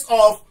case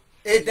of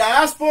a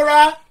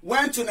diaspora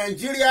went to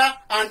Nigeria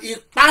and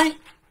it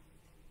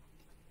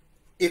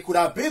could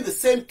have been the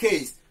same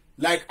case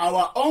like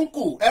our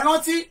uncle. Ẹ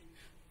rántí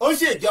ó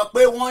ṣèjọ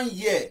pé 1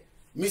 year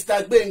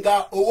Mr.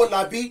 Gbenga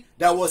Owolabi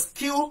that was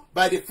killed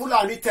by the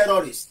Fulani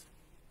terrorists.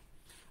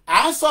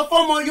 À ń sọ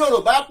fọ́mọ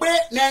Yorùbá pé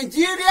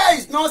Nigeria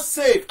is not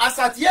safe. As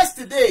at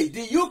yesterday,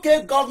 the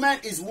UK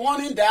government is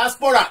warning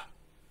diaspora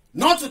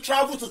not to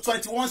travel to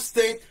 21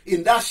 states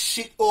in that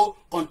shit-hole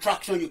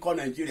contraction you call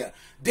Nigeria.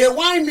 They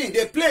whine me,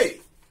 they play.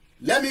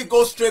 Let me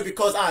go straight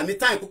because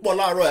anytime púpọ̀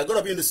láàárọ̀, I'm going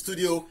to be in the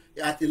studio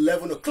at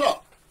 11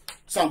 o'clock.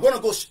 So I'm going to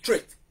go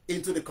straight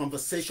into the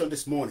conversation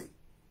this morning.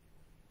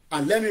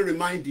 And let me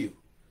remind you,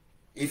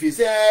 if you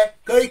say,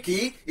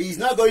 Koiki, it's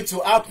not going to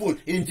happen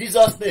in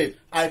Jesus' name,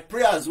 I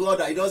pray as well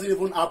that it doesn't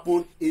even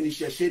happen in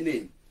Isheshe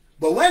name.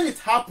 But when it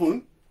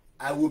happens,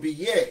 I will be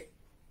here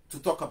to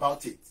talk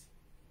about it.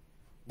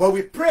 But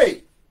we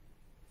pray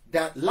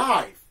that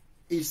life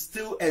is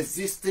still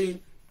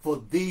existing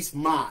for this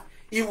man.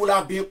 He would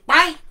have been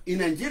fine in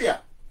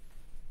Nigeria.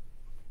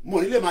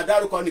 Monile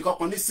Madaruko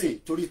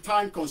Nikokonisi to the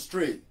time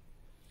constraint.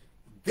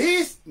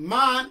 This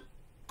man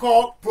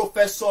called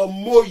Professor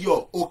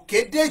Moyo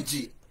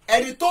Okediji.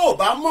 Ẹni tó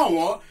bá mọ̀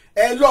wọ́n,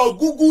 ẹ lọ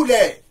Google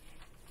ẹ̀.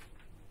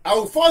 I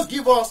will first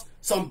give us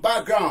some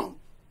background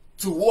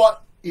to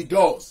what he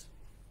does.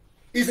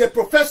 He's a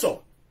professor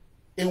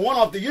in one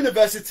of the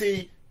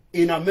universities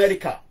in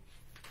America.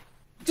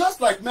 Just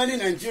like many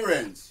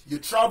Nigerians, you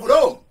travel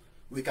home.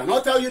 We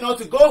cannot tell you not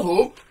to go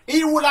home.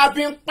 He would have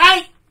been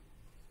fine.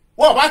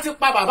 Wọ́n bá ti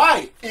pa bàbá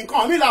yìí,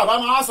 nǹkan mi là bá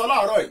máa sọ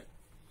láàárọ̀ yìí.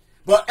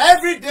 But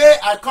every day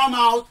I come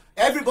out,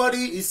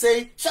 everybody is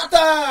saying, shut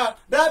up,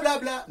 blah, blah,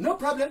 blah. No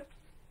problem.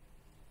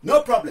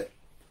 No problem.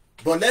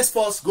 But let's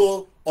first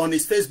go on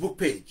his Facebook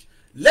page.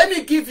 Let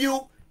me give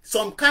you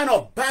some kind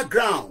of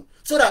background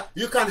so that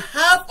you can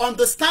have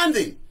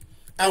understanding.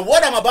 And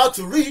what I'm about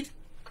to read,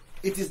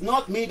 it is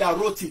not me that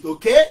wrote it,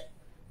 okay?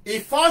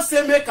 If I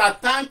say make I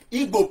thank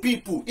Igbo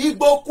people,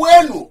 Igbo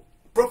Kwenu,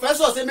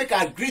 Professor say make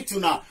I greet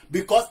you now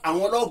because I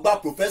want to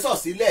back Professor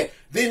Sile.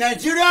 The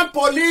Nigerian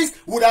police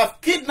would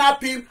have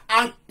kidnapped him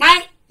and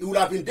bang, he would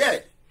have been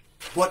dead.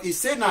 But he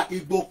said now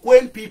Igbo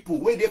Kwen people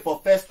when they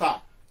for first time.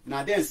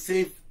 Now then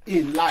save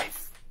in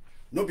life.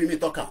 No be me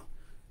talking.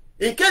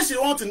 In case you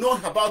want to know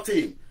about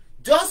him,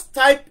 just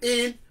type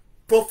in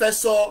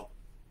Professor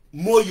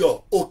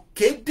Moyo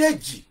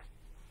Okediji.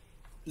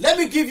 Let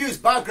me give you his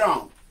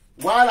background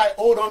while I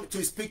hold on to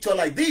his picture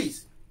like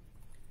this.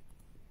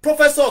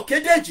 Professor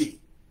Okediji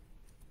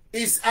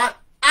is an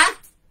art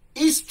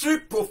history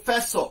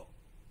professor.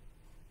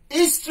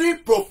 History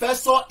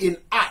professor in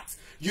art.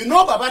 You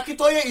know Baba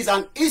Kitoye is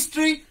an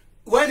history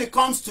when it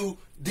comes to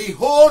the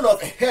whole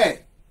of hair.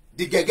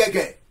 The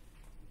gegege.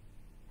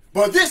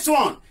 But this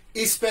one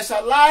is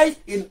specialized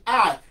in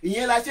art.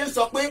 Ìyẹn la ṣe ń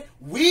sọ pé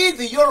we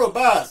the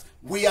Yorubas,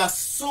 we are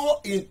so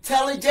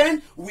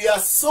intelligent, we are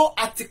so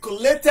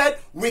articulated,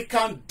 we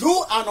can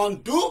do and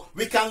undo,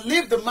 we can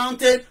leave the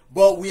mountain,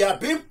 but we are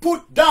being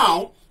put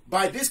down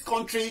by this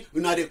country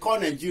they call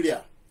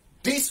Nigeria.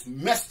 This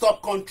messed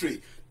up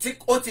country.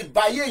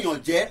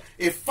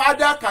 A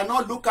father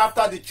cannot look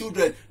after the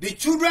children. The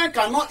children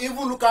cannot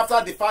even look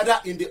after the father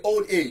in the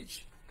old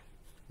age.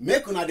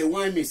 Make una dey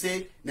whine me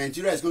say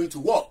Nigeria is going to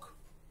work.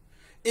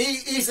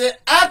 He is an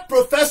art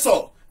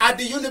professor at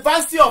the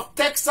University of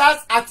Texas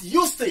at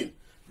Houston.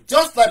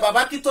 Just like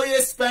Baba Akintoye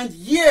spent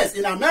years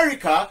in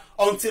America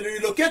until he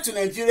relocated to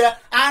Nigeria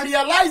and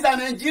realized that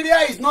Nigeria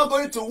is not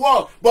going to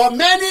work. But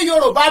many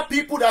Yoruba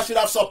people that should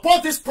have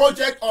supported this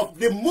project of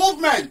the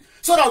movement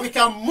so that we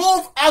can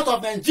move out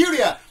of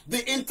Nigeria,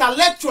 the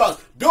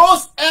intellectuals,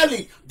 those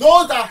elite,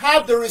 those that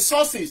have the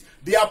resources,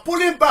 they are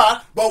pulling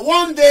back. But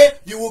one day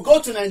you will go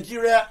to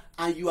Nigeria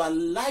and you are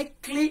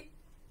likely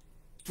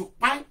to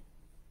pine.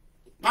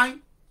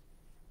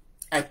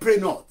 I pray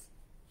not.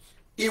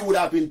 He would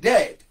have been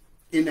dead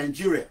in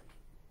Nigeria.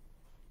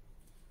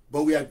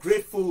 But we are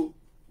grateful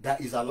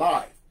that he's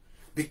alive.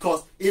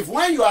 Because if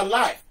when you are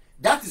alive,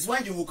 that is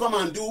when you will come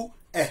and do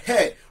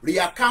a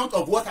recount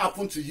of what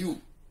happened to you.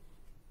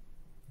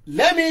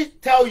 Let me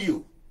tell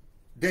you,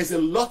 there's a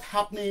lot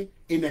happening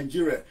in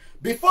Nigeria.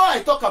 Before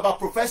I talk about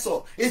Professor,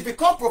 it's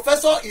because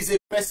Professor is a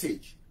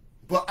message.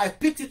 But I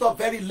picked it up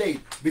very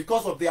late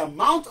because of the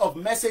amount of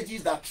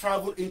messages that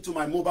traveled into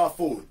my mobile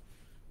phone.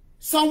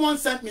 Someone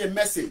sent me a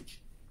message,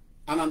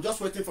 and I'm just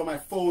waiting for my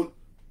phone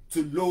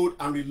to load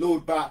and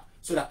reload back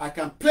so that I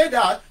can play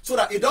that, so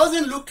that it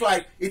doesn't look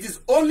like it is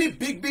only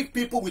big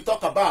people we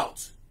talk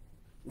about.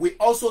 We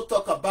also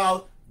talk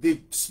about the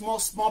small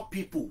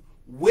people,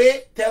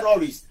 where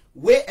terrorists,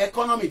 where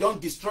economy don't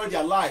destroy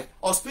their life,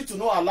 hospital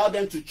don't allow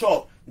them to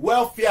chop,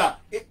 welfare,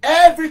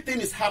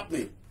 everything is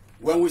happening.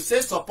 When we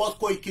say support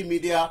Koiki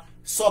Media,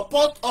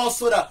 support us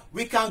so that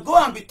we can go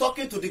and be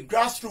talking to the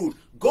grassroots.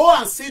 Go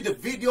and see the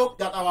video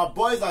that our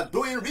boys are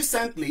doing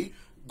recently,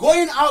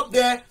 going out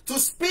there to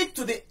speak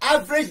to the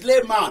average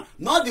layman,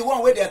 not the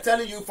one where they're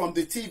telling you from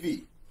the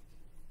TV.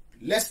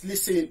 Let's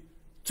listen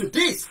to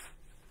this.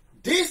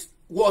 This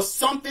was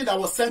something that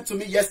was sent to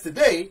me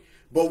yesterday,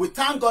 but we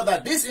thank God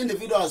that this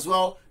individual as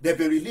well, they've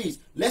been released.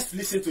 Let's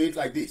listen to it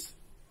like this.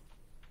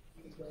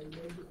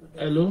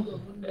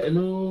 Hello,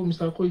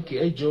 Mr. Koiki,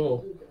 ẹ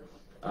jọ̀ọ́.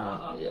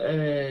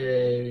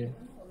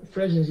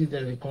 Fresh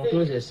incident, the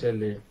control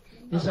ṣẹlẹ̀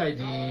inside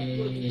the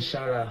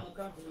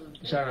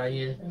Ìṣàrà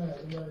yẹn.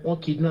 Wọ́n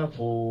kidnap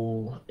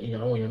àwọn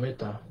èèyàn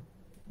mẹ́ta,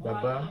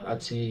 bàbá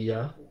àti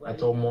ìyá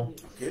àti ọmọ.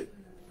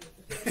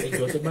 Ẹ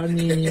jọ̀ọ́ tẹ́ bá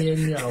ní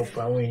ẹni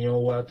àwọn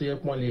èèyàn wa tó yẹ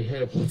pọ́n lè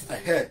help.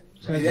 Inside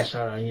the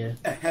Ìṣàrà yẹn.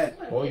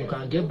 Or you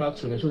can get back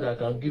to me so that I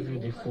can give you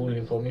the full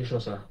information,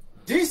 sir.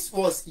 This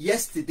was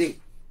yesterday.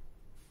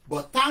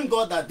 But thank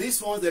God that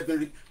these ones have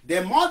been.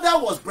 Their mother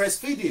was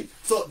breastfeeding,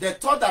 so they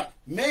thought that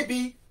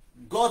maybe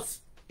God's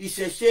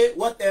Isheshe,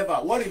 whatever,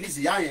 what released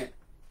Yayen.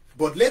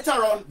 But later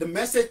on, the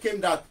message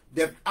came that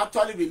they've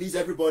actually released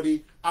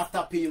everybody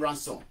after paying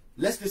ransom.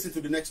 Let's listen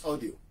to the next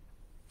audio.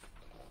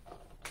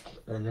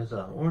 Yes,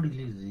 sir. On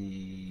release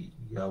the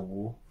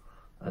ìyàwó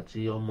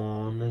àti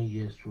ọmọ 9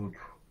 years old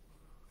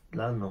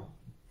lánàá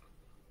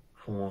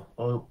fún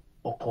wọn.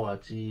 Ọkọ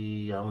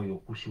àti àwọn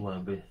yòókù sì wà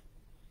ńbẹ̀.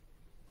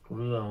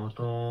 Torí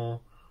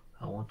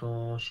àwọn tó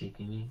ń ṣe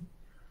kínní,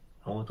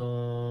 àwọn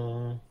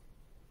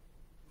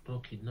tó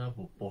kidnap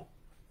pọ̀.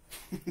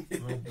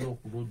 Wọ́n block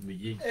road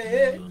méjèèjì.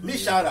 Ní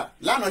Ìṣàrà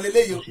lánàá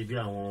lélẹ́yìí. Wọ́n ṣe bí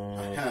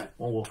wọ́n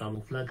wọ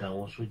camouflage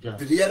àwọn sójà.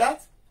 Did you hear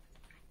that?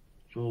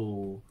 So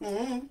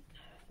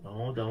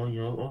àwọn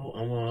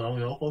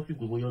èèyàn kọ́ fi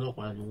gbogbo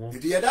ọlọ́pàá ni wọ́n.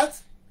 Did you hear that?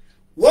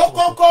 Wọ́n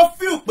kọ́kọ́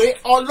feel pé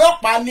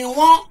ọlọ́pàá ni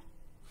wọ́n.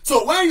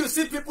 So when you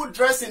see people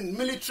dressed in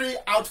military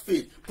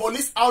outfit,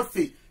 police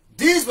outfit,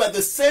 these were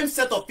the same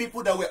set of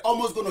people that were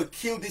almost going to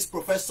kill this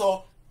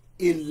professor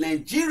in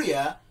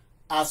Nigeria,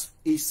 as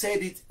he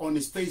said it on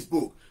his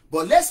Facebook.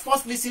 But let's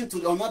first listen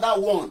to another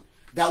one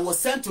that was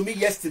sent to me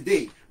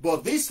yesterday.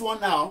 But this one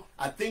now,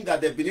 I think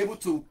that they've been able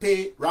to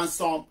pay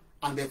ransom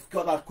and they've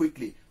got out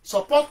quickly.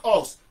 Support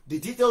us. The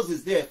details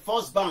is there.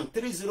 First Bank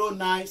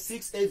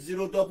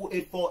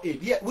 309-680-8848.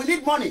 Yeah, we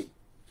need money.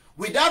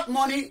 Without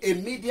money, a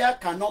media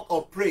cannot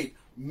operate.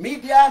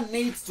 Media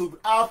needs to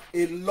have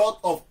a lot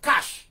of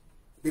cash,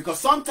 because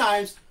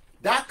sometimes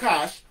that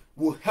cash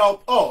will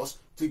help us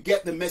to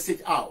get the message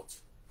out.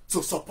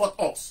 So support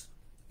us.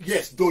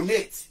 Yes,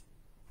 donate.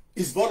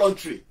 It's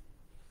voluntary.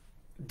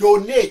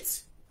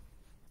 Donate.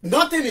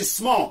 Nothing is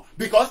small,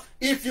 because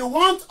if you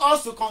want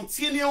us to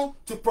continue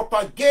to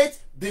propagate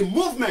the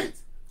movement,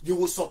 you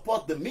will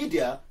support the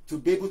media to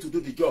be able to do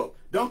the job.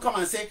 Don't come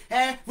and say,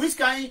 hey, which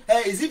kind,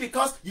 is it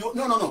because you...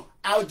 No.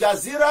 Al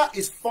Jazeera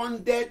is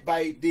funded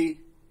by the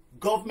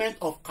government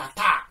of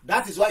Qatar.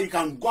 That is why you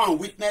can go and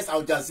witness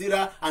Al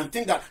Jazeera and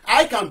think that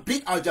I can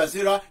beat Al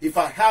Jazeera if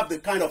I have the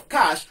kind of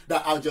cash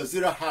that Al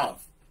Jazeera have.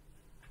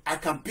 I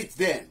can beat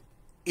them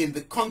in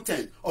the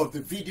content of the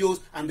videos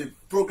and the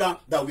program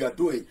that we are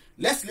doing.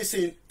 Let's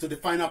listen to the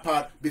final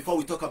part before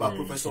we talk about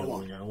Professor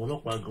One.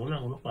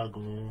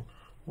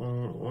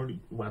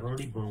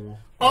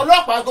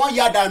 Ọlọ́pàá gan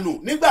ya dànù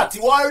nígbà tí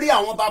wọ́n rí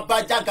àwọn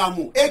bàbá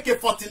Jágàmù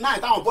AK-49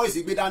 táwọn boys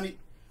gbé dání.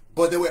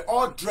 but they were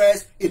all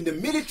dressed in the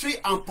military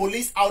and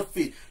police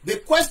outfit. The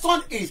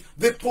question is,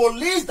 the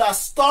police that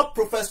stopped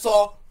Professor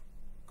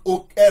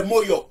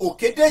Moyo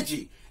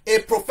Okediji, a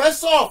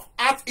professor of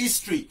art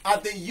history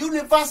at the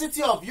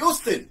University of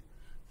Houston,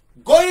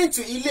 going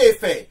to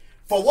Ile-Ife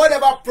for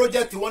whatever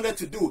project he wanted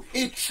to do.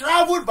 He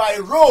traveled by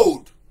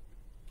road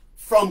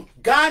from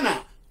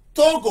Ghana,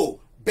 Togo,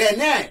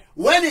 Benin.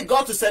 When he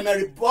got to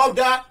Seminary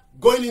border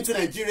going into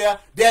Nigeria,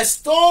 they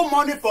stole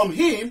money from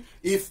him.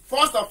 He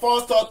first of all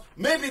thought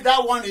maybe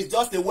that one is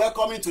just a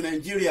welcoming to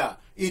Nigeria.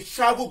 He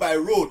traveled by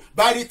road.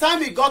 By the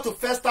time he got to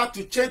Festac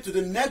to change to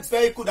the next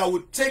vehicle that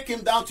would take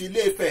him down to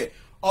Ile-Ife,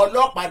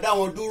 ọlọ́pàá dá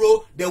wọn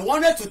dúró. They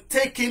wanted to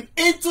take him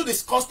into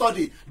this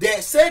custody.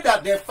 They said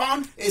that they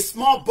found a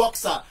small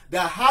boxer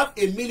that had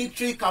a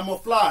military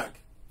camouflage.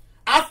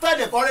 After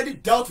they've already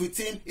dealt with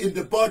him in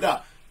the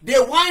border, they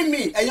whine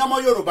me, ẹ̀yin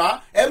ọmọ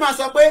Yorùbá, ẹ máa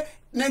sọ pé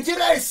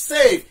Nigeria is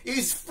safe,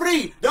 it's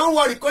free, don't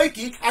worry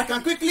Koiki, I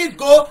can quickly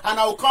go and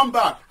I will come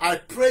back. I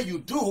pray you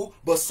do,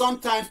 but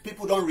sometimes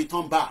people don't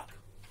return back.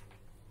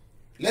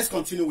 Let's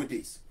continue with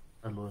this.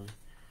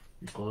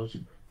 Because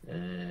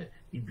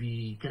it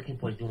be checking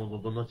point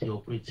not to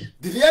operate.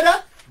 Did you hear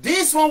that?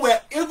 This one were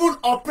even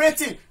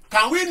operating.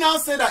 Can we now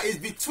say that it's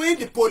between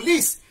the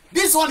police?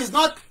 This one is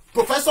not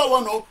Professor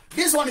Wano.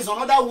 This one is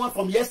another one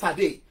from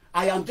yesterday.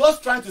 I am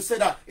just trying to say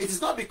that it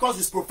is not because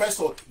it's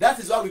Professor. That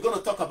is why we're going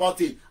to talk about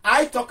it.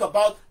 I talk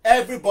about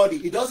everybody.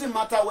 It doesn't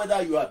matter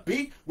whether you are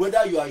big,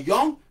 whether you are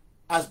young,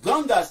 as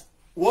long as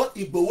what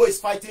Igboho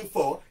is fighting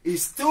for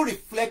is still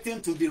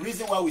reflecting to the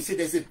reason why we say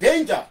there's a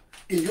danger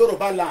in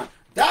Yoruba land.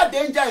 That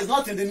danger is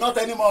not in the north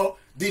anymore.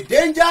 The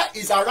danger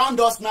is around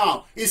us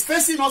now. It's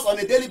facing us on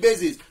a daily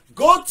basis.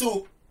 Go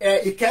to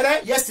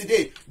Ikere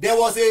yesterday. There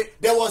was a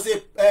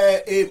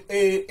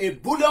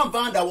bullion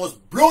van that was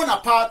blown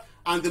apart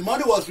and the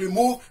money was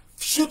removed.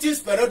 Shootings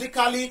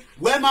periodically.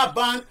 Wema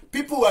banned.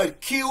 People were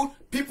killed.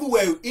 People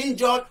were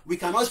injured. We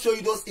cannot show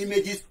you those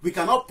images. We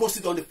cannot post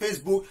it on the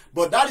Facebook.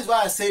 But that is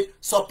why I said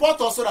support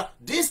us so that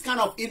this kind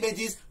of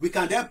images we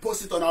can then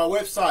post it on our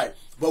website.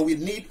 But we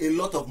need a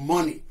lot of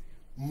money.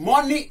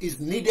 Money is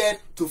needed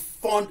to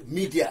fund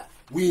media.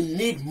 We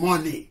need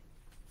money.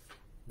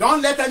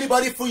 Don't let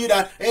anybody fool you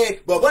that, hey,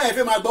 but when I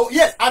feel my bow,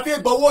 yes, I feel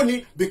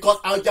bowoni because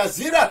Al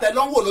Jazeera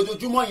telongo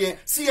lojojumo yen,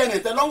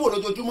 CNN telongo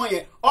lojojumo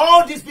yen,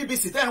 all these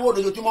BBC telongo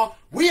lojojumo,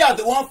 we are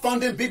the one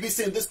funding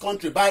BBC in this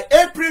country. By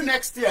April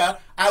next year,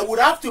 I would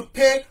have to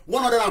pay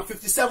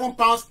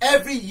 £157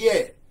 every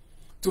year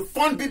to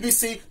fund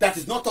BBC that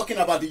is not talking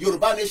about the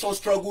Yoruba Nation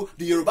struggle,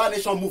 the Yoruba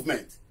Nation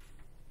movement.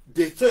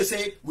 They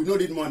say we don't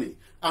need money.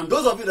 And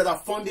those of you that are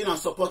funding and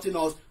supporting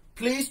us,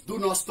 please do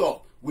not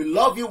stop. We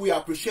love you, we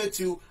appreciate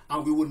you,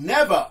 and we will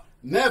never,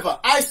 never.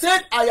 I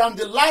said I am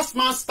the last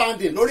man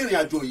standing.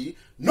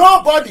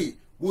 Nobody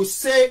will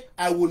say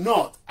I will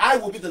not. I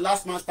will be the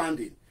last man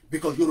standing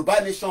because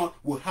Yoruba Nation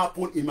will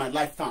happen in my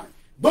lifetime.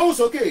 Bones,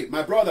 okay,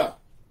 my brother.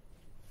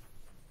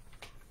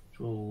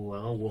 So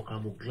I want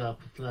camouflage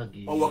flag.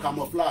 Oh,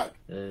 camouflage.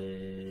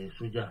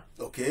 Soldier.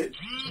 Okay.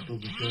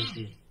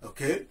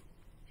 Okay.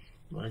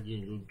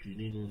 Imagine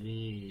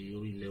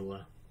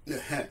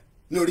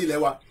no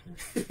lewa.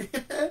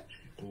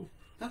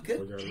 Okay.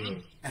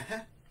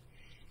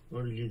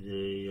 Wọ́n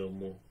release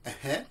ọmọ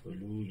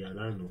pẹ̀lú ìyá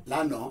lánàá.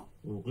 Lánàá.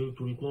 Òkè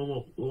torí pé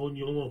ọmọ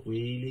pé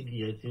lady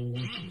yẹn ti ń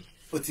wíìkì.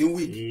 Ó ti ń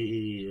wíìkì.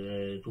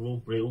 Tó ń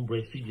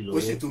breastfeed lọ́wọ́. Ó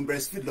ṣe tó ń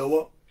breastfeed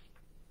lọ́wọ́.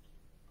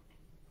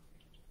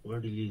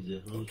 Wọ́n release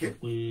ẹ̀. Wọ́n sọ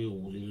pé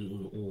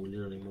òun lè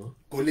rìn mọ́.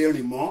 Kò lè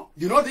rìn mọ́.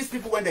 You know these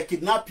people when they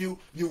kidnap you,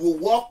 you will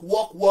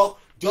walk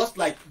just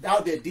like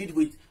how they did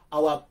with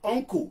our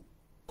uncle.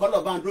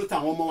 Kọ́lọ́bà Andrew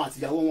tàwọn ọmọ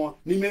àtìyàwó wọn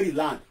ní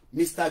Maryland.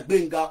 Mr.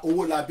 Gbenga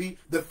Owolabi,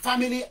 the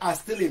family are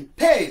still in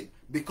pain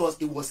because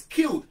it was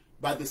killed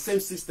by the same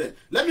system.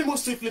 Let me move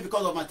swiftly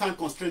because of my time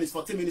constraint. It's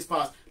 14 minutes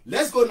past.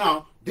 Let's go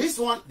now. This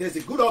one, there's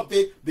a good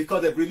update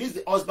because they've released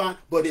the husband,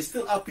 but they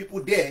still have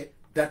people there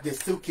that they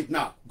still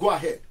kidnap. Go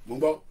ahead,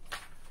 Mumbo.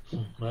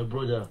 My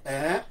brother.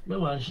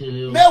 Mẹ́wàá ń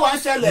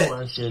ṣẹlẹ̀.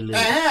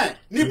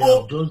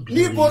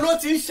 Níbo ló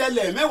ti ń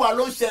ṣẹlẹ̀? Mẹ́wàá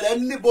ló ń ṣẹlẹ̀.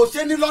 Níbo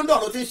ṣé ní London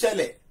ló ti ń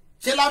ṣẹlẹ̀?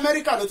 Ṣé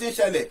l'Amẹ́ríkà ló ti ń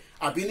ṣẹlẹ̀?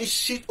 Àbí ní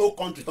shit hole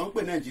country tó ń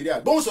pè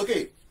Nàìjíríà? Gbóhùn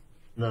sókè.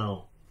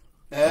 Now,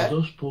 I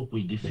just spoke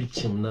with the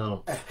victim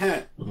now.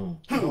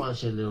 Mẹ́wàá ń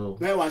ṣẹlẹ̀ o.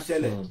 Mẹ́wàá ń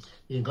ṣẹlẹ̀.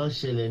 Nǹkan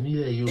ṣẹlẹ̀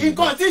nílẹ̀ Yorùbá.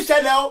 Nǹkan tí ń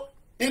ṣẹlẹ̀ o.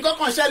 Nǹkan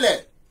kan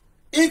ṣẹlẹ̀.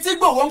 Ìtí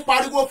Ìgbòho ń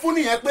pariwo fún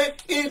nìyẹn pé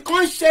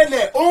nǹkan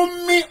ṣẹlẹ̀ ó ń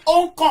mí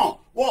ó ń kàn.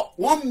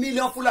 1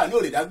 million Fúlàní ò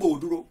lè dá Ìgbòho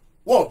dúró.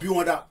 Wọ́n bí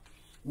wọn dá.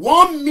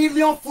 1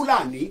 million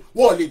Fúlàní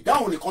wọ́n lè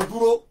dáhùn nìkan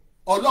dúró.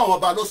 Ọlọ́run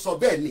ọba ló sọ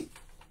bẹ́ẹ̀ ni.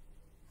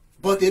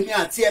 But èmi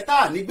àti ẹ tá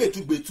à ní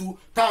gbẹ̀tugbẹ̀tu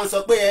tá à ń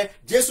sọ pé ẹ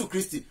Jésù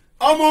Kristi.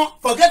 Ọmọ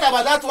forget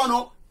about that one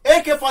o.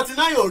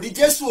 AK-49 ò rí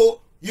Jésù o.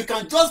 You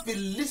can just be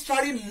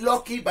literally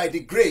lucky by the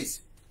grace.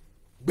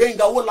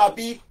 Gbenga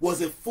Owolabi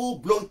was a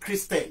full-blown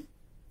Christian.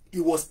 He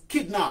was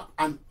kidnapped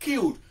and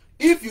killed.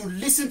 If you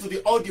listen to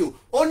the audio,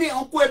 ó ní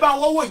ọ̀nkú ẹ bá ń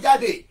wọ́wọ́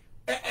ìjáde.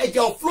 Ẹ̀jẹ̀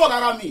ò flow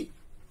lára mi.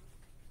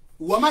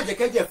 Ìwọ má jẹ́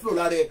kẹ́jẹ̀ flow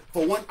lára ẹ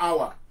for 1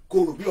 hour. kò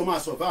rò bí o máa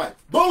survive.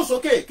 Gbóhùn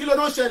sókè kí ló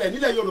náà ṣẹlẹ̀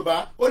nílẹ̀ Yorùbá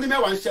ó ní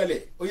mẹ́wàá ń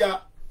ṣẹlẹ̀ ó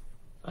yá.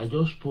 I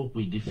just spoke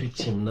with the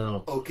victim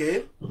now.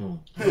 Okay.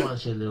 Mẹ́wàá ń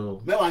ṣẹlẹ̀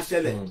o. Mẹ́wàá ń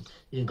ṣẹlẹ̀.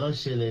 Nǹkan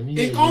ṣẹlẹ̀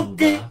nílẹ̀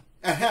Yorùbá.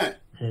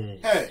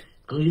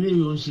 Kò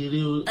eléyìí ò ń ṣeré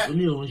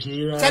oníhòòhùn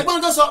ṣeré rárá.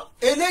 Ṣẹ̀gbọ́n tó sọ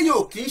eléyìí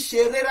ò kì í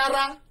ṣeré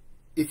rárá.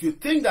 If you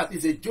think that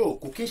is a joke,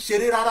 kò kì í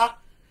ṣeré rárá.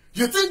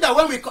 You think that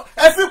when we come,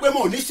 ẹ fi pé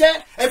mo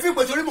níṣẹ́, ẹ fi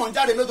pé torí mo ń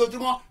jáde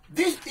lójoojúmọ́,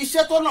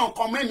 iṣẹ́ tó náà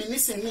kan mẹ́mi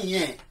nísìnyí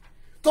yẹn.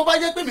 Tó bá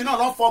jẹ́ pé mi náà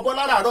lọ fọ ọbọ̀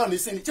láràárọ̀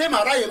nísìnyí, ṣé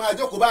màá ráyè máa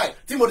jókòó báyìí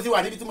tí mo ti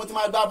wà níbi tí mo ti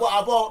máa gba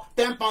abọ́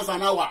 £10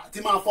 an hour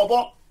tí máa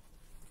fọbọ́.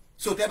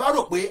 So tẹ bá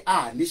rò pé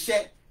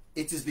níṣẹ́,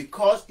 it is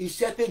because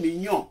iṣẹ́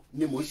tèmi yàn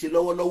ni mò ń ṣe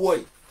lọ́wọ́lọ́wọ́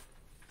yìí.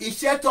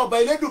 Iṣẹ́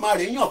tọba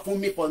Elédùmarè yàn fún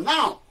mi for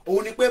now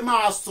òun ni pé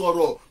máa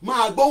sọ̀rọ̀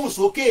máa gbóhùn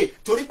sókè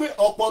torí pé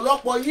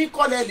ọ̀pọ̀lọpọ̀ yín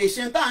kọ́lẹ̀ lè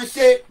ṣe ń tà ń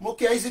ṣe mo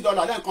kí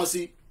 $80 lẹ́ẹ̀kan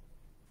sí.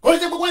 Kò ní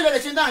ṣe gbogbo ilẹ̀ lè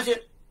ṣe ń tà ń ṣe.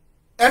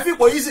 Ẹ fi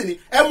ipò yìí sì ni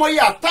ẹ mọ iye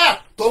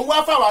attack tó ń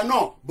wá fáwa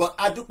náà but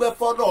adúpẹ́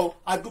fọ́lọ́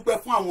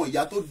adúpẹ́ fún àwọn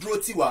ìyá tó dúró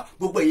tì wá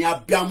gbogbo èèyàn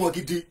abiyamọ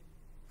gidi.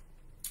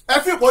 Ẹ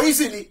fi ipò yìí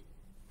sì ni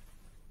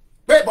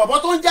pé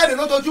bọ̀bọ̀ tó ń jáde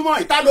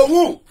lójoojúmọ́ ìta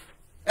lòun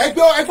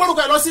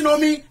ẹgbórúkọ ẹ lọ sínú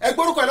omi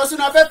ẹgbórúkọ ẹ lọ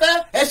sínú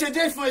afẹ́fẹ́ ẹ ṣe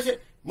dé fún ẹ ṣe.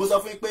 Mo sọ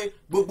fún yín pé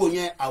gbogbo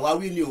yẹn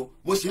àwáwí ni o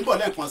mo sì ń bọ̀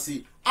lẹ́ẹ̀kan sí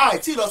i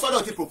àìtí lọ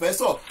sọ́dọ̀ ti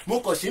professor mo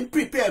kàn sí ń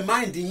prepare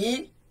mind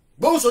yín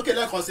gbóhùn sókè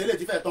lẹ́ẹ̀kan sí eléyìí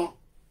ti fẹ́ tán.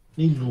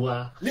 Nílùú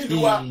wa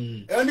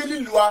ẹ ní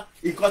nílùú wa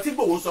nǹkan tí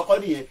Ìgbòho ń sọkọ́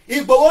nìyẹn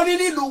Ìgbòho ní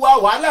nílùú wa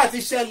wàhálà ti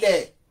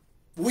ṣẹlẹ̀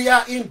we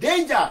are in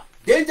danger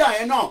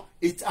yẹn náà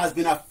it has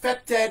been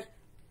affected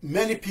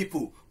many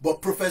people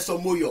but Professor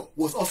Moyo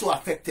was also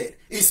affected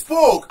he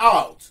spoke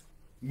out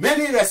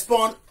many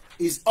respond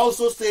is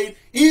also saying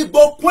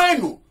Igbo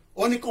kwenu.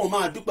 Only come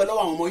máa dúpẹ́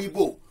lọ́wọ́ àwọn ọmọ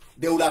Igbo.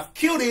 They would have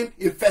killed him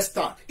in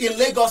Festa, in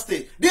Lagos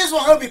State. This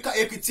one will be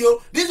Ekiti,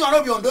 this one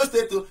will be Ondo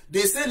State.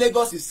 This say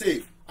Lagos is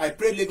safe. I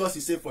pray Lagos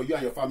is safe for you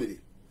and your family.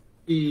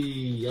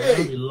 I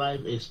have a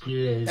life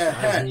experience.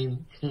 I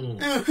mean,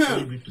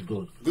 glory be to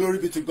God. Glory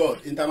be to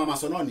God. In Tamama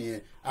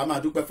Sononi, I'm a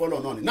dúpẹ́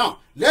fọ́lọ́ noni. Now,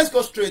 let's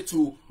go straight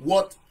to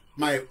what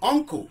my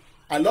uncle.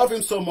 I love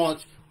him so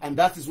much, and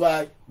that is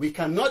why we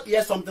cannot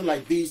hear something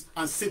like this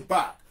and sit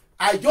back.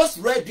 I just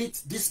read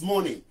it this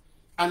morning.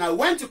 And I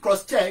went to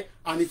cross-check,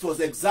 and it was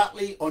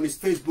exactly on his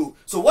Facebook.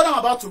 So what I'm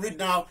about to read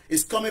now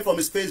is coming from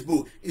his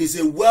Facebook. He's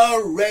a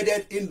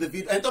well-readed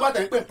individual. And talk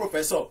about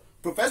professor.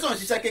 Professor ń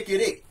ṣiṣẹ́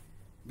kékeré.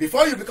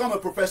 Before you become a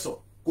professor,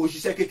 kò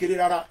ṣiṣẹ́ kékeré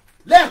rárá.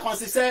 Lẹ́ẹ̀kan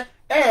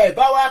ṣiṣẹ́,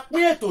 bá wa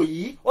pín ètò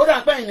yìí, ó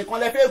dà pé ẹnìkan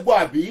lẹ fẹ́ gbọ́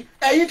àbí.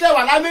 Ẹ̀yin tẹ́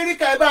wà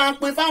l'Amẹ́ríkà ẹ bá ń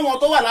pín fáwọn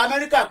tó wà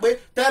l'Amẹ́ríkà pé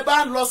tẹ́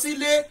bá ń lọ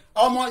sílé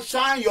ọmọ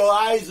shine your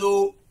eyes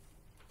o.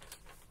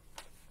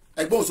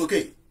 Ẹgbọ́n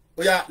sókè.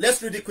 Oh yeah,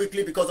 let's read it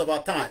quickly because of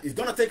our time. It's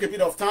going to take a bit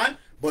of time,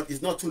 but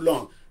it's not too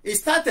long. It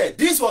started,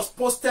 this was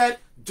posted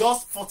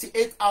just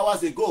 48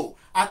 hours ago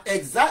at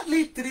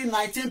exactly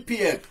 3:19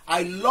 p.m.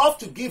 I love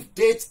to give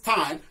date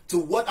time to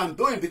what I'm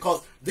doing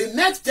because the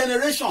next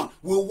generation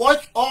will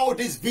watch all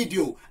this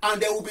video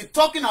and they will be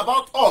talking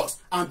about us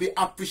and be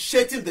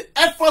appreciating the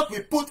effort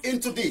we put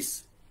into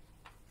this.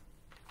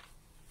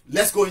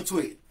 Let's go into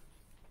it.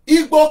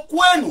 Igbo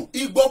kwenu,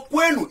 Igbo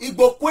kwenu,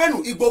 Igbo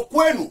kwenu, Igbo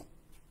kwenu.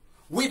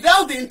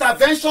 Without the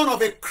intervention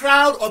of a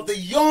crowd of the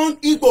young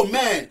Igbo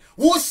men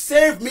who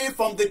saved me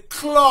from the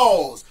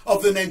claws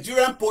of the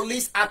Nigerian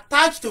police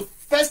attached to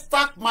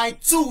Festac Mile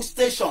 2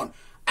 station,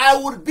 I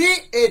would be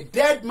a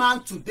dead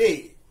man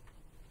today.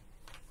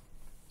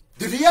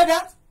 Did you hear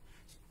that?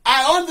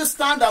 I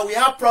understand that we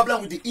have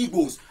problem with the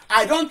Igbos.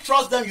 I don't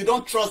trust them, you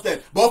don't trust them.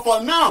 But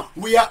for now,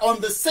 we are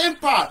on the same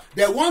path.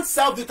 They want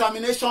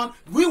self-determination.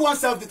 We want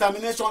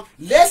self-determination.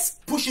 Let's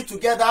push it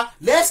together.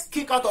 Let's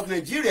kick out of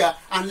Nigeria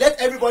and let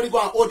everybody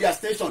go and hold their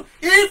station.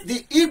 If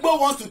the Igbo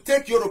wants to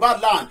take Yoruba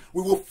land,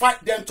 we will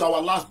fight them to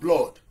our last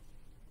blood.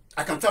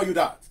 I can tell you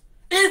that.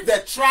 If they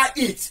try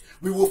it,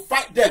 we will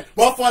fight them.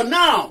 But for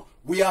now,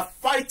 we are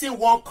fighting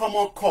one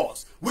common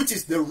cause, which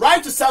is the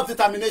right to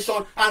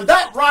self-determination, and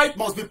that right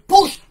must be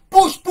pushed.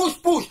 Push, push,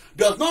 push.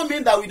 Does not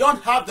mean that we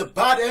don't have the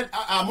bad end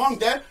among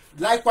them,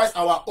 likewise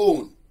our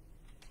own.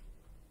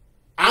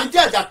 And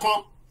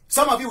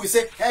some of you will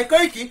say, hey,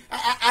 Koiki,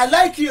 I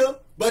like you,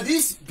 but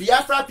these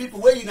Biafra people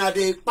where you know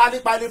they pali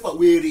for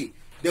weary.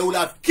 They would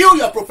have killed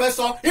your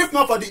professor if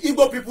not for the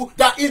Igbo people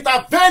that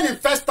intervened in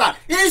Festa.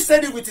 He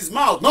said it with his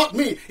mouth, not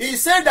me. He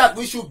said that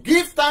we should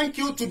give thank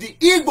you to the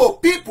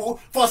Igbo people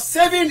for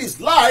saving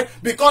his life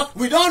because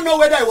we don't know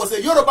whether it was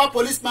a Yoruba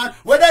policeman,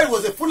 whether it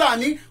was a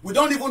Fulani. We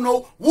don't even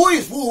know who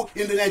is who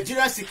in the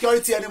Nigerian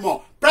security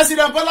anymore.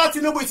 President Bola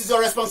Tinubu, it is your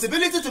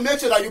responsibility to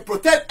make sure that you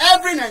protect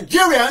every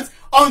Nigerian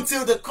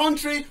until the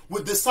country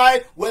will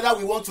decide whether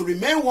we want to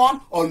remain one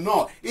or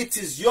not. It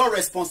is your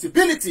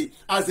responsibility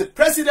as the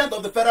President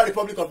of the Federal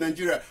Republic of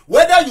Nigeria.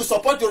 Whether you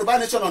support Yoruba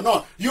Nation or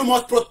not, you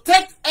must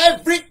protect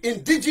every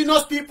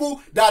indigenous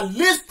people that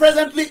lives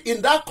presently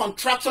in that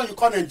contraction you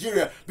call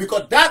Nigeria,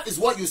 because that is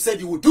what you said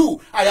you would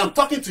do. I am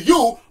talking to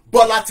you,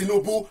 Bola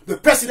Tinubu, the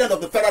President of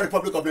the Federal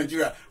Republic of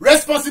Nigeria.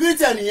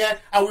 Responsibility in here.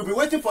 I will be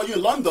waiting for you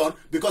in London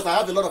because I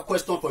have a lot of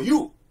questions for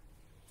you.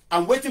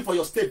 I'm waiting for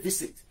your state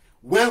visit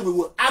when we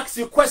will ask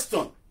you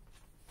questions.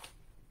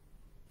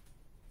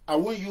 I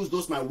won't use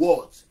those my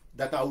words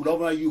that I would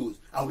never use.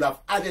 I would have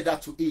added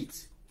that to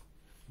it.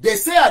 They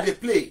say at the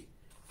play,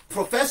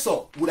 Professor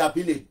would have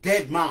been a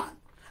dead man.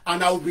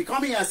 And I would be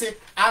coming and say,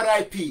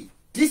 R.I.P.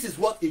 This is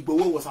what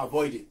Igboho was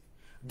avoiding.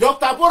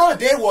 Dr.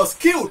 Okediji was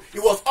killed. He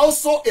was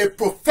also a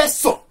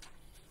professor.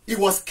 He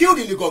was killed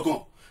in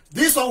Igogon.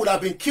 This one would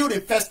have been killed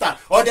in Festa.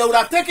 Or they would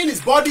have taken his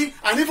body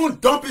and even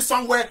dumped it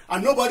somewhere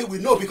and nobody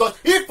will know. Because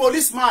if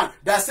policemen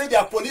that say they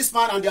are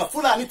policemen and they are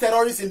Fulani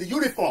terrorists in the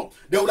uniform,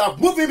 they would have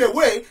moved him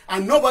away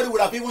and nobody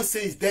would have even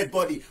seen his dead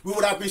body. We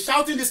would have been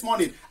shouting this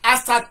morning.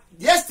 As at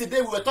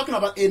yesterday, we were talking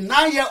about a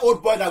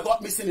 9-year-old boy that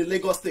got missing in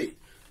Lagos State.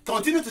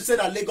 Continue to say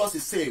that Lagos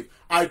is safe.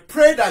 I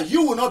pray that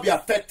you will not be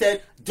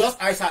affected, just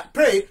as I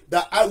pray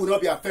that I will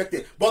not be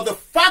affected. But the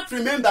fact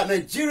remains that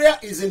Nigeria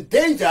is in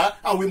danger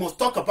and we must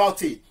talk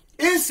about it.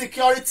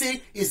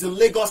 Insecurity is in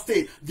Lagos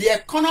State. The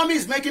economy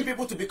is making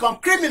people to become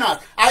criminals.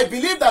 I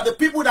believe that the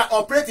people that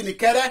operate in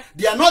Ikere,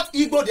 they are not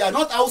Igbo, they are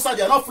not Hausa,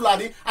 they are not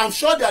Fulani. I'm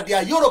sure that they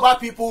are Yoruba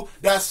people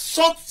that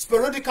shot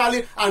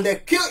sporadically and they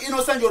kill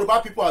innocent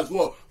Yoruba people as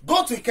well.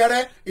 Go to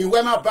Ikere in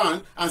Wema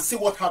Bank and see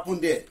what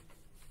happened there.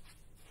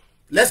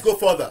 Let's go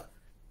further.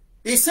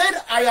 He said,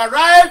 I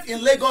arrived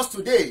in Lagos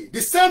today.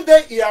 The same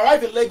day he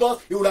arrived in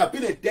Lagos, he would have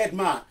been a dead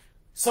man.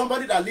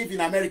 Somebody that lived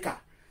in America.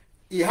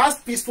 He has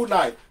peaceful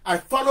life. I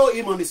follow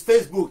him on his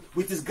Facebook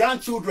with his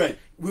grandchildren.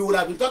 We would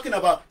have been talking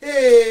about,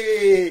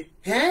 hey,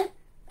 eh?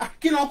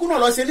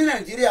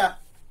 Nigeria.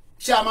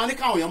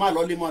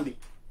 Money.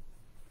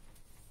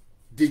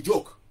 The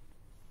joke.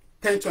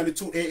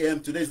 10:22 a.m.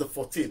 Today is the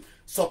 14th.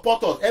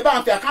 Support us. Eba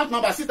and account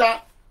number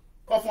sita.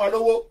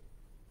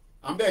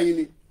 I'm begging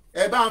you.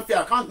 Eba and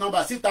account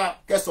number sita.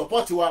 Ke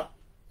support you.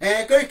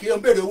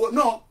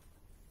 No.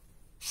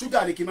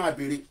 Sugar ni kima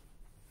bere.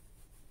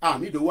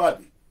 Mi do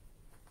wabi.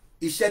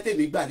 Iṣẹ́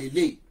tèmi gbà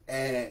lélẹ̀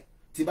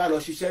tí bá lọ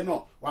ṣiṣẹ́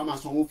náà wàá máa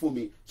sanwó fún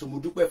mi so mo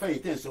dúpẹ́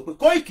fẹ́yìn tẹ́ ń sọ pé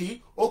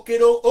Koiki ó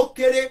kéré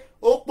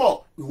ó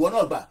pọ̀ ìwọ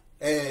náà gbà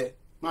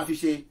máa fi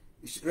ṣe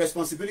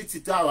responsibility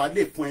tá a wà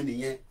lè fún ẹ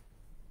nìyẹn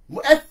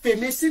ẹ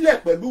fèmí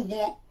sílẹ̀ pẹ̀lú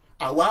wọn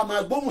àwa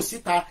máa gbóhùn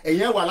síta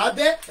ẹ̀yẹn wà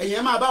lábẹ́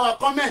ẹ̀yẹn máa bá wa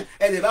comment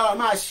ẹ̀ lè bá wa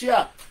máa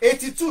share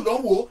 82 ló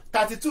ń wò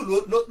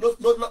 32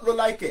 ló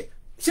like ẹ̀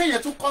ṣé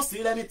yẹn tún cost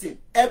you anything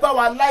ẹ bá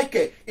wa like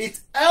ẹ̀ it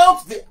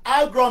helps the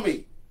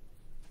algorithm.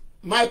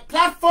 My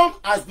platform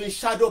has been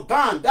shadow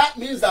banned. That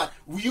means that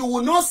you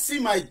will not see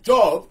my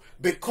job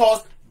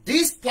because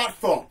this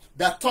platform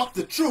that talk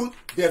the truth,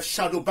 they've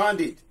shadow banned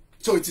it.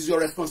 So it is your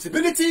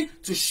responsibility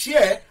to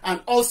share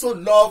and also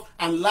love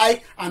and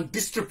like and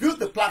distribute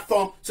the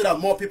platform so that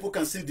more people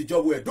can see the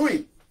job we're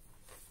doing.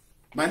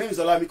 My name is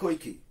Olami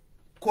Koiki,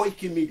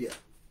 Koiki Media.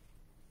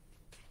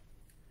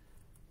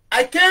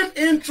 I came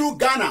in through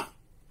Ghana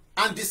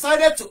and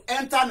decided to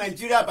enter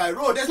Nigeria by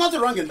road. There's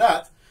nothing wrong in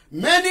that.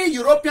 Many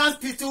European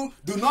people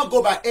do not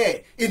go by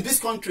air in this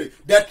country.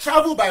 They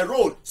travel by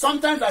road.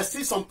 Sometimes I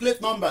see some plate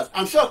numbers.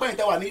 I'm sure when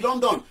you are in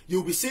London,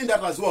 you'll be seeing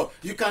that as well.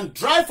 You can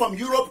drive from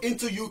Europe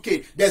into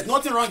UK. There's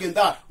nothing wrong in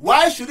that.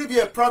 Why should it be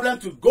a problem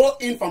to go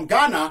in from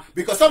Ghana?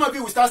 Because some of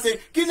you will start saying,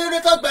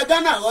 talk by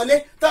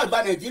Ghana, talk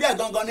by Nigeria,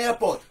 Gongon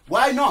Airport.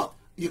 Why not?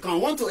 You can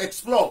want to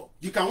explore.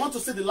 You can want to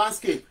see the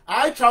landscape.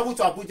 I travel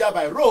to Abuja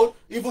by road,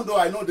 even though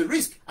I know the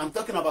risk. I'm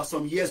talking about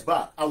some years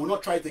back. I will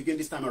not try it again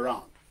this time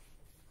around.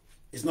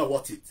 It's not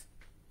worth it.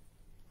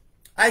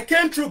 I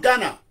came through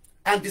Ghana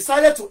and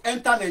decided to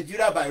enter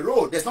Nigeria by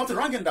road. There's nothing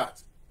wrong in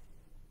that.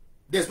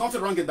 There's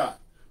nothing wrong in that.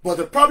 But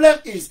the problem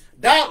is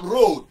that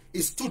road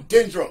is too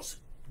dangerous.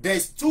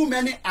 There's too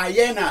many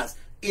hyenas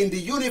in the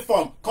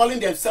uniform calling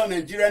themselves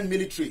Nigerian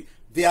military.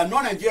 They are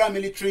not Nigerian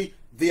military.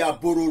 They are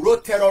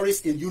Bororo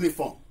terrorists in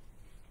uniform.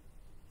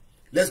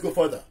 Let's go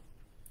further.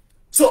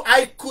 So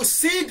I could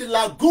see the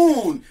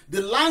lagoon,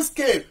 the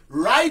landscape,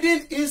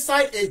 riding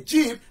inside a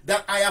jeep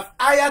that I have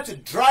hired to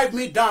drive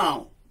me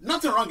down.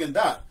 Nothing wrong in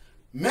that.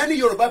 Many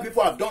Yoruba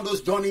people have done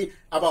those journey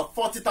about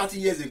 40, 30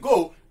 years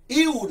ago.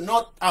 He would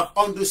not have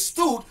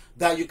understood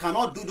that you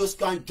cannot do those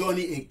kind of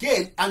journey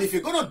again. And if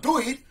you're going to do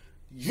it,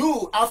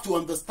 you have to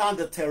understand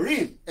the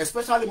terrain,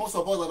 especially most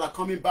of us that are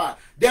coming back.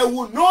 They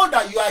will know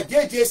that you are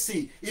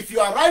JJC. If you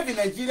arrive in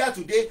Nigeria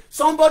today,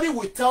 somebody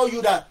will tell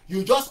you that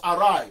you just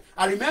arrived.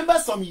 I remember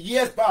some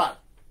years back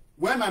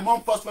when my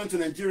mom first went to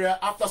Nigeria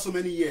after so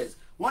many years.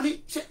 I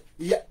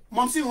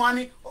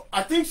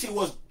think she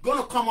was going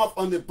to come up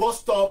on the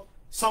bus stop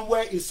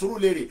somewhere in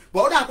Surulere.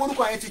 But other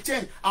people can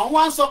change. And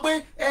one so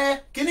imagine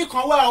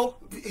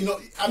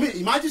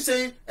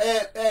saying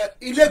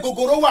ile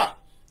gogorowa.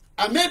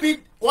 And maybe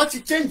what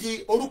you change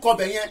orúkọ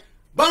bẹ̀ yẹn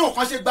báwọn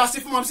kan ṣe gba sí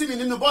fún mọ́mísí mi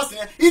nínú bọ́ọ̀sì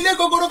yẹn ilé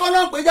gogoro kan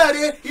náà ń pè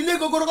jáde ilé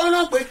gogoro kan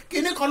náà ń pè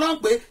kíní kan náà ń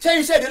pè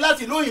ṣẹ́yìn ṣẹ̀dé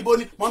láti ìlú òyìnbó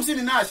ni mọ́mísí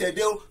mi náà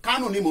ṣẹ̀dé o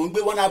Kánò ni mò ń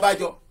gbé wọn náà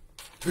bájọ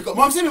because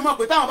mọ́mísí mi mọ̀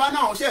pé táwọn bá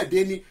náà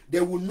ṣẹ̀dé ni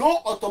they will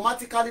know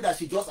automatically that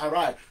she just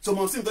arrived so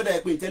mọ́mísí mi tó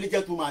dẹ̀ pé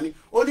intelligent woman ni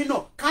ó ní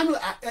náà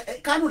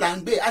Kánò là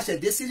ń gbé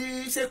aṣẹ̀dé sí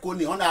ṣèkó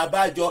ni ọ̀nà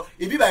àbájọ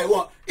ìbí báyìí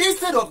wọn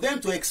instead of them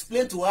to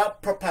explain to her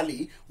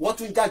properly what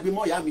tún jágbe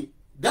mọ́ ìyá mi.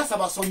 That's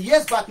about some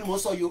years back ni mo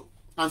sọ yo.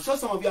 I'm sure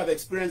some of you have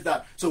experienced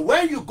that. So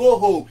when you go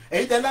home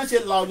and you tell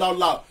say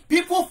loud,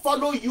 people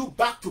follow you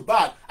back to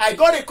back. I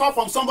got a call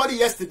from somebody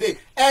yesterday.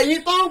 And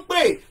you don't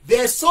pay.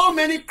 There's so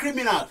many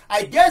criminals.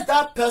 I guess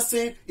that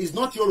person is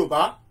not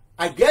Yoruba.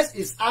 I guess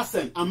it's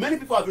Asen. And many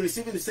people have been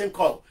receiving the same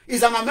call.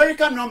 It's an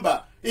American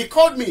number. He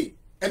called me.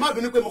 Emma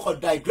Benukwe could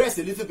digress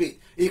a little bit.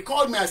 He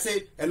called me. I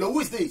said, hello,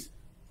 who is this?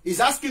 He's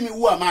asking me,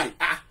 who am I?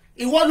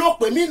 He won't know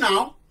with me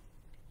now.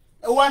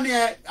 One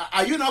year,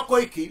 are you not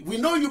Koiki? We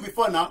know you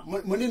before now.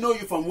 Money know you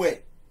from where?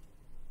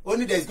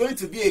 Only there's going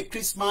to be a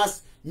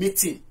Christmas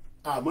meeting.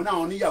 Mona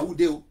only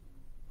Yahoo.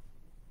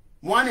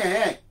 One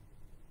year,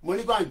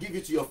 money go and give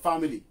it to your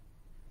family.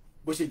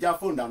 But she just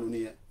phone down on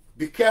here.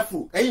 Be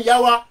careful. Hey,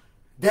 Yawa.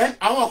 Then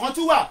I want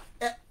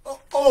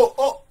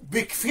to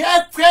be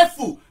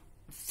careful.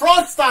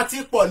 Fraud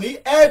starting pony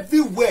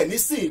everywhere.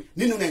 Listen,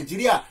 Nino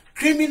Nigeria.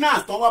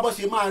 Criminals don't want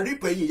to man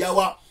repay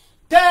Yawa.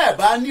 Tẹ́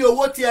bá ní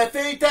owó tí ẹ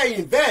fẹ́ tẹ́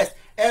invest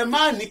ẹ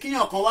má ní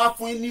kíyàn kan wá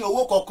fún ní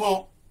owó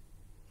kankan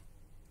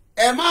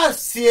ẹ má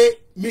ṣe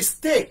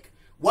mistake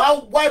wá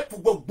wipe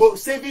gbogbo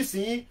savings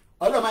yín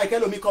ọlọ́mọ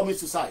ìkẹ́lómi commit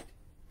suicide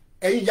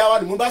ẹ̀yin ìyá wa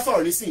ni mo bá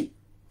sọ̀rọ̀ nísìn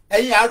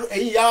ẹ̀yin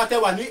ìyá wa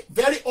tẹ́ wà ní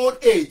very old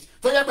age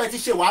tó yẹ pé ti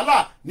ṣe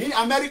wàhálà ní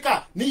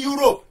America ní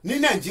Europe ní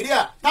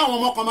Nigeria táwọn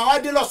ọmọ kan máa wá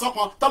dé lọ́sàn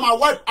kan tó máa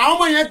wipe àwọn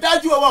ọmọ yẹn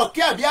dájú ọwọ́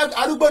kí àbí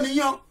arúgbó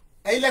níyàn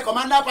ẹ̀yin lẹ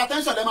commander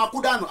hypertension lẹ máa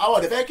kú dànù àwọn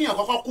ọ̀dẹ̀ fẹ́ kíyàn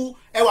kọ́kọ́ kú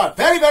ẹ wà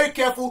very very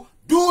careful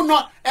do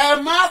not ẹ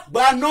má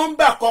gba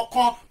nọ́mbà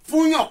kankan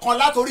fún yàn kan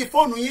látòrí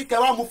fóònù yín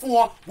kẹwàá mú fún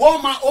wọn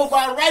wọ́n máa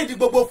override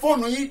gbogbo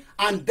fóònù yín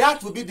and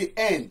that will be the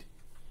end.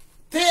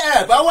 tí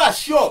ẹ bá wà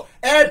sure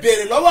ẹ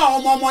béèrè lọ́wọ́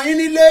àwọn ọmọ yín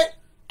nílé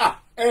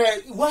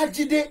wá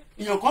jíde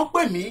èèyàn kan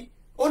pè mí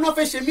ó náà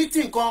fẹ́ ṣe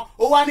meeting kan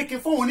ó wá ní kí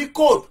n fóun ní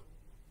code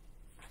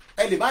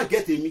ẹ lè má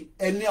get èmi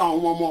ẹ ní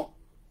àwọn ọmọ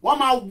wọ́n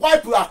máa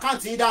wipe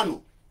account yín dànù.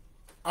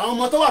 Àwọn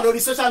ọmọ tó wà lórí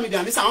social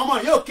media ní sàwọn ọmọ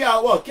yóò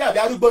kí àbí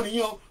arúgbó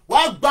nìyẹn o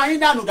wàá gba yín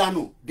dànù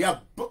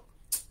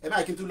ẹ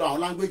máa kí n tún lo àwọn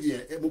language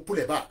yẹn mo pull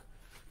it back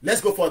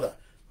let's go further.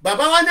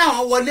 Bàbá wa ní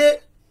àwọn wọlé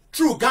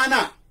through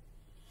Ghana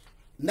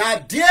na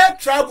there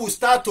trouble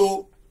start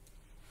o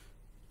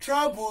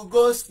trouble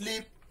go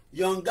sleep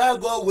yonga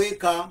go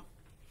wake am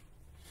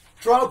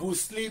trouble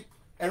sleep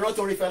ẹran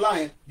tó rí fẹ́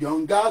láyẹn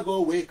yonga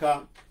go wake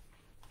am.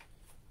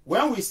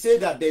 When we say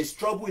that there is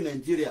trouble in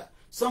Nigeria,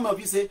 some of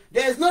you say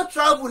there is no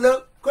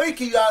trouble.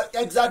 Koiki, you are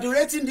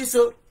exaggerating this.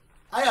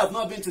 I have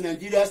not been to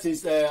Nigeria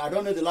since I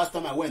don't know the last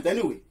time I went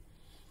anyway.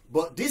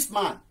 But this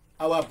man,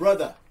 our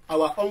brother,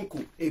 our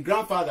uncle, a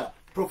grandfather,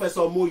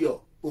 Professor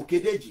Moyo,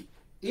 Okediji,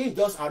 he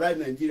just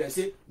arrived in Nigeria.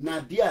 Say,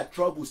 Nadia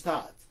trouble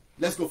start.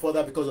 Let's go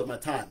further because of my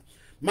time.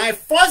 My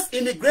first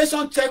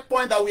immigration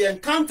checkpoint that we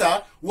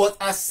encountered was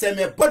at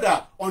Seme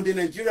border on the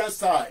Nigerian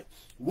side.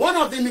 One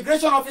of the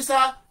immigration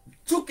officers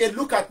took a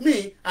look at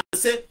me and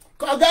said,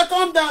 "Oga,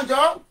 calm down,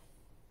 Joe.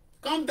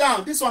 Calm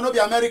down. This one will be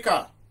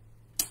America.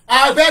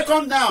 I beg,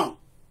 calm down."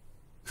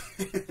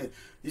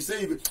 You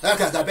say,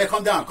 "Okay, I beg,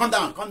 calm down there. Calm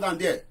down, calm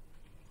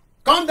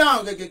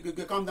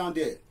down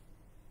there."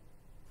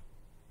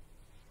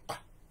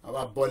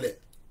 Our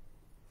bullet.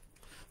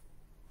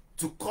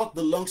 To cut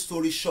the long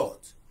story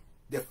short,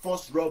 they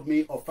first robbed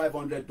me of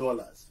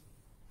 $500.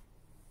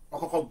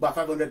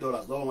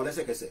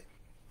 $500.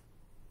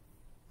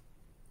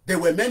 There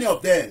were many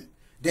of them.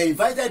 They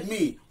invited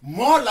me,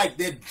 more like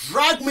they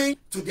dragged me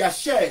to their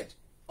shed.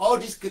 All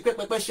these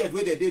shed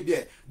where they did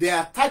there. They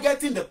are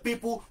targeting the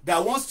people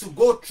that wants to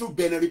go through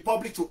Benin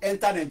Republic to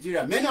enter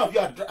Nigeria. Many of you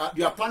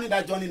are planning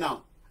that journey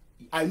now.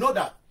 I know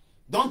that.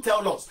 Don't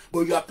tell us.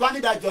 But you are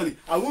planning that journey.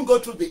 I won't go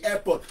through the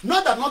airport.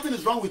 Not that nothing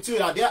is wrong with you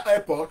at their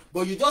airport,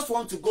 but you just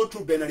want to go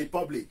through Benin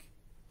Republic.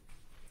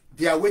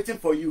 They are waiting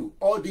for you.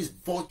 All these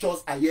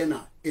vultures,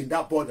 hyena in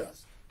that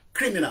borders.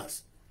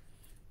 Criminals.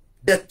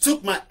 They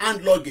took my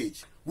hand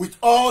luggage with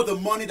all the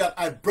money that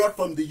I brought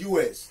from the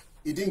US.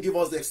 He didn't give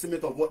us the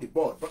estimate of what he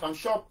bought. But I'm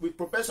sure with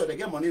Professor, they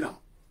get money now.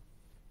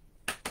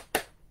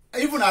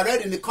 Even I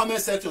read in the comment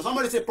section,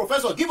 somebody said,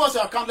 "Professor, give us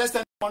your account, let's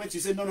send money." She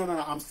said, no,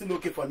 I'm still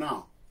okay for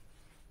now.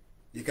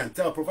 You can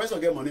tell Professor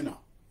get money now.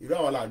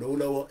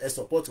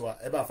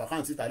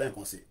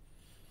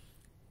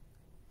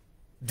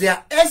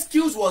 Their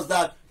excuse was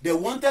that they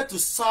wanted to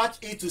search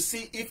it to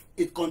see if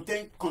it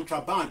contained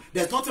contraband.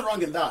 There's nothing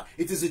wrong in that.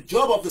 It is the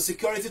job of the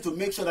security to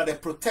make sure that they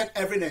protect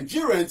every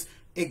Nigerian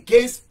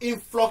against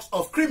influx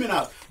of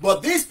criminals.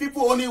 But these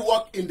people only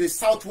work in the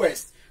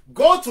southwest.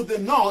 Go to the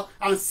north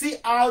and see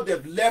how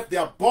they've left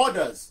their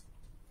borders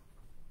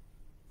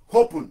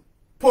open,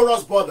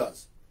 porous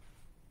borders.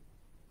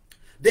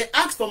 They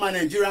asked for my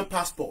Nigerian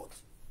passport.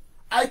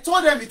 I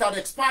told them it had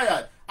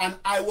expired and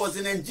I was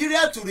in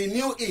Nigeria to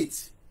renew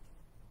it.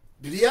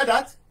 Did you hear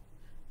that?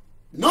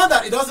 Not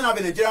that it doesn't have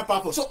a Nigerian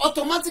passport. So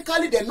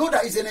automatically they know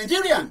that it's a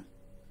Nigerian.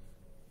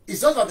 It's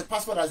just that the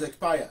passport has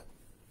expired.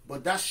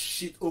 But that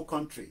shit old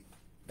country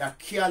that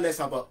care less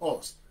about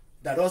us,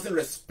 that doesn't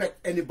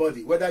respect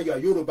anybody, whether you are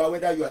Yoruba,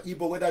 whether you are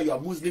Igbo, whether you are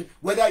Muslim,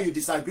 whether you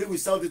disagree with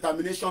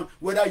self-determination,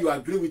 whether you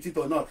agree with it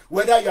or not,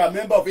 whether you are a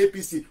member of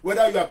APC,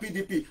 whether you are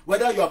PDP,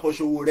 whether you are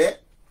Poshowore,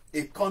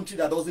 a country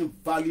that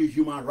doesn't value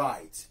human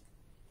rights.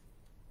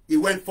 He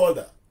went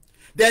further.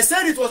 They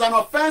said it was an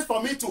offense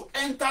for me to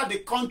enter the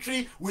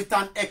country with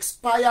an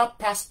expired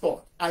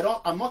passport.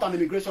 I'm not an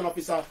immigration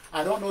officer.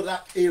 I don't know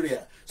that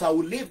area. So I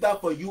will leave that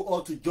for you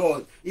all to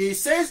judge. He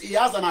says he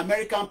has an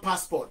American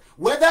passport.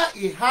 Whether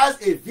he has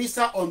a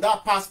visa on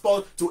that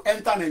passport to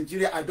enter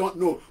Nigeria, I don't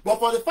know. But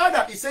for the fact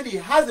that he said he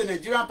has a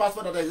Nigerian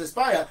passport that is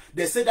expired,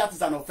 they say that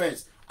is an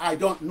offense. I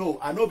don't know.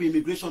 I know the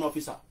immigration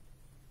officer.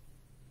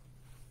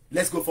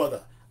 Let's go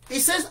further. He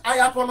says, I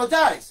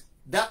apologize.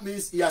 That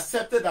means he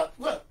accepted that,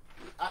 well,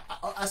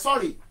 I'm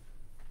sorry.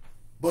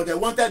 But they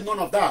wanted none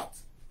of that.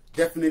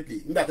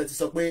 Definitely. In that it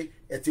is a way,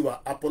 if you are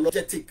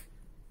apologetic,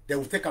 they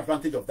will take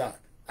advantage of that.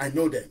 I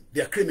know them.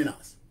 They are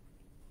criminals.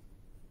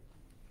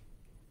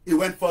 He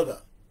went further.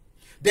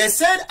 They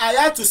said I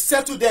had to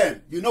settle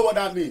them. You know what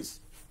that means?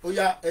 Oh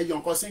yeah,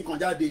 yon kosin kan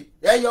jade.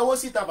 Yo wo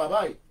sita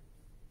baba yi.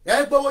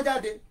 Gbowo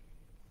jade.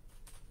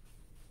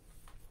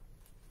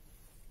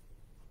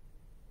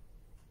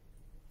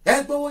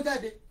 Gbowo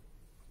jade.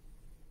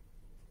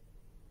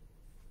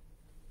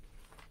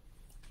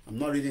 I'm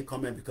not reading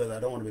comment because I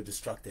don't want to be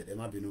distracted. It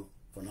might be no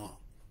for now.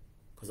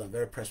 Because I'm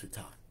very pressed with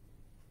time.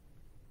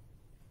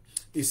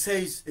 It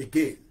says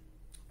again,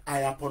 I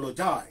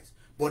apologize.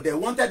 But they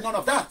wanted none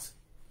of that.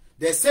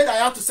 They said I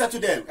have to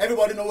settle them.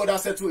 Everybody know what that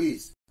settle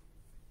is.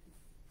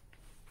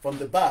 From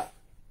the back.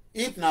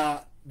 If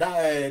that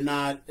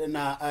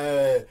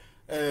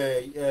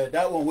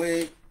one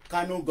way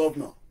Kano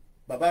governor,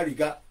 Baba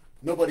Riga,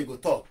 nobody go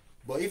talk.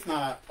 But if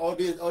all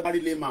these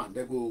ordinary layman,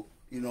 they go,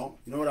 you know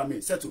what I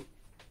mean, settle.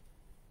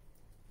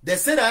 They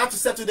said I have to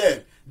settle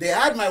them. They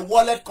had my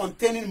wallet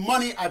containing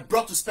money I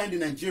brought to spend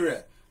in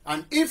Nigeria.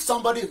 And if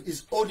somebody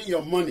is holding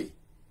your money,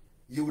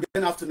 you would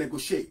then have to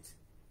negotiate.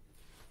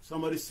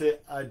 Somebody said,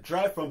 I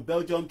drive from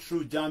Belgium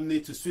through Germany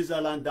to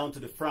Switzerland down to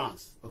the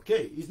France.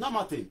 Okay, it's not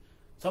my thing.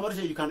 Somebody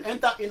said you can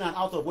enter in and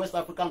out of West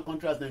African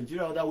countries,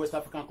 Nigeria, or other West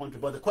African country.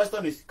 But the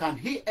question is, can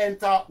he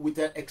enter with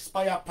an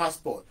expired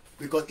passport?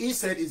 Because he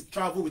said he's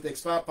travel with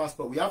expired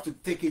passport. We have to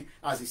take it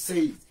as he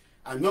says.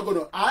 I'm not going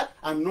to add,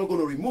 I'm not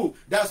going to remove.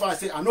 That's why I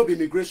say I know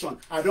immigration.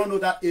 I don't know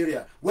that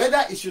area.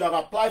 Whether he should have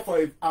applied for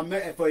a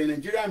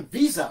Nigerian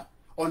visa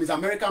on his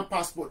American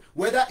passport,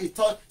 whether he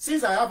thought,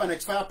 since I have an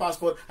expired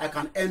passport, I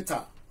can enter.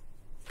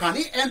 Can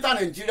he enter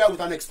Nigeria with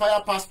an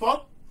expired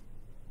passport?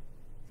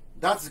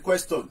 That's the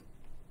question.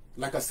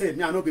 Like I said,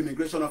 me, I know the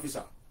immigration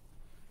officer.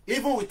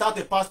 Even without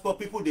a passport,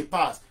 people, they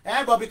pass.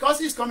 But because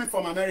he's coming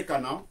from America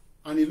now,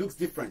 and he looks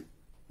different,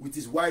 with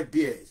his white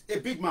beard, a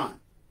big man,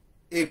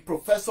 a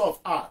professor of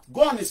art,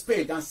 go on his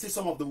page and see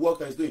some of the work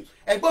that he's doing.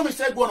 Ẹ̀gbọ́n mi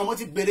ṣe gbọ́n ọmọ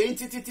ti bèrè yín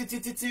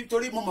títí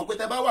torí mo mọ̀ pé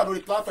tẹ́ bá wà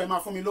lórí platform máa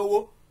fún mi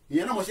lówó.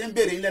 Ìyẹn náà mo ṣe ń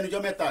bèrè yín lẹ́nu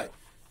ọjọ́ mẹ́ta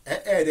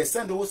ẹ̀. They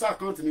send owó sí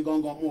àkáǹtì mi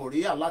gangan mo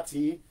rí àláti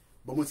yín.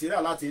 But mo ti rí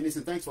àláti yín.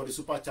 Listen, thanks for the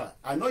super chat.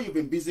 I know you've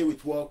been busy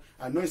with work.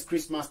 I know it's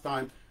Christmas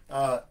time.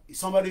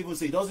 Somebody even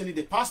say he doesn't need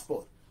a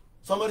passport.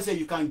 Somebody say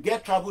you can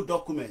get travel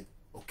document.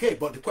 Okay,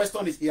 but the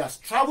question is, he has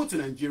traveled to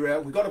Nigeria.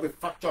 We got to be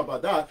factual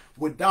about that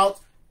without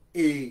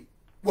a...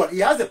 Well, he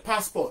has a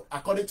passport,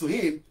 according to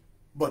him,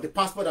 but the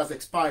passport has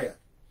expired.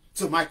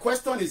 So my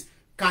question is,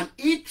 can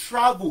he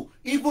travel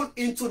even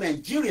into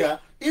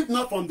Nigeria, if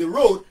not from the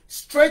road,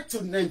 straight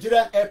to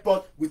Nigerian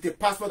airport with a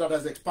passport that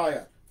has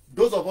expired?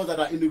 Those of us that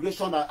are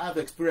immigration that have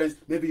experience,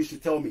 maybe you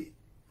should tell me.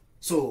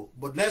 So,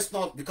 but let's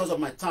not, because of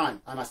my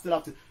time, and I still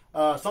have to...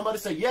 somebody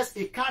said, yes,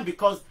 it can,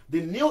 because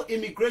the new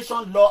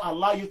immigration law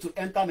allow you to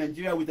enter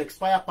Nigeria with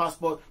expired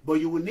passport, but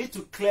you will need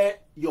to clear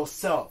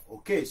yourself.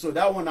 Okay, so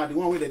that one are the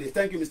one where they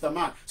thank you, Mr.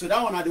 Man. So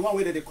that one are the one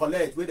where they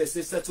collect, where they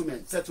say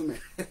settlement. Settlement.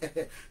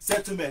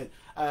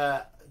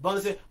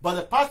 But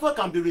the passport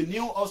can be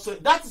renewed also.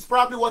 That is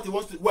probably what he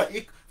wants to... Well,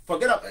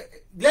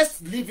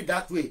 let's leave it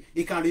that way.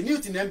 He can renew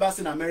it in the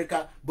embassy in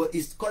America, but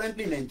he's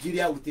currently in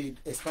Nigeria with an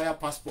expired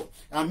passport.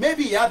 And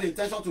maybe he had the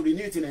intention to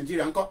renew it in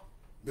Nigeria.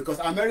 Because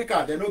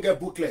America, they don't get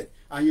booklet.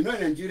 And you know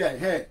in Nigeria,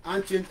 hey,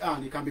 and change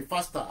and it can be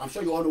faster. I'm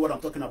sure you all know what I'm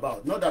talking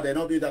about. Not that they're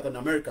not doing that in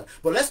America.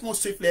 But let's move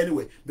swiftly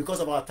anyway, because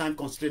of our time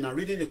constraint. And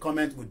reading the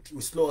comment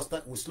we slow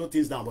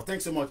things down. But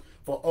thanks so much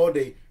for all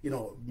the,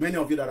 many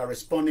of you that are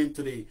responding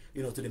to the,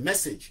 to the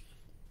message.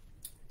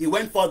 He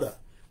went further.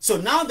 So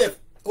now they've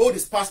owed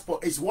his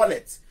passport, his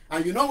wallet.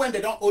 And you know when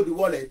they don't hold the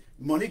wallet,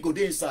 money go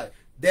there inside.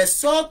 They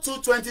saw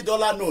two $20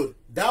 notes.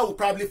 That will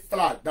probably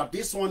flag that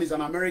this one is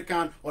an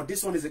American or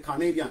this one is a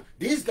Canadian.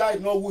 These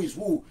guys know who is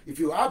who. If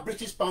you have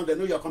British pound, they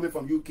know you're coming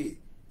from UK.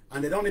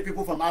 And they don't need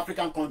people from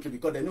African country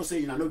because they know say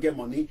you don't get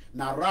money.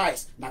 Now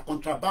rice, now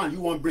contraband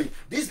you won't bring.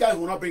 These guys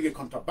will not bring a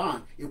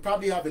contraband. You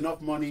probably have enough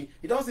money.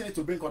 He doesn't need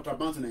to bring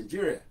contraband to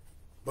Nigeria.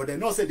 But they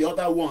know say the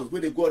other ones,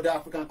 when they go to the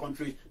African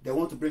countries, they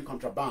want to bring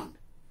contraband.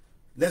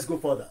 Let's go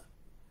further.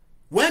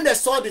 When they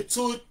saw the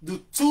two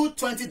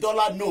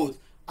 $20 notes,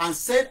 and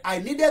said I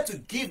needed to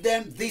give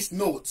them this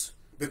note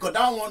because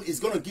that one is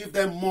going to give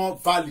them more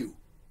value.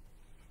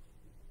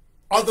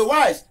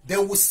 Otherwise, they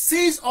will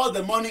seize all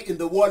the money in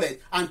the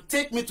wallet and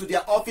take me to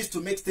their office to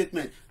make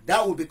statement.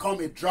 That will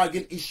become a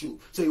dragging issue.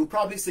 So you'll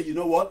probably say, you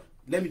know what?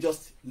 Let me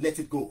just let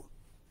it go.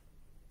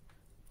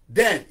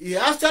 Then he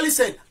actually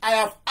said, I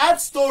have heard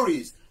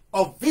stories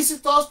of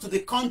visitors to the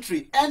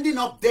country ending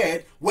up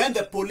dead when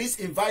the police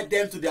invite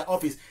them to their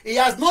office. He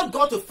has not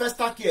got to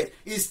Festac yet.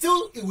 He's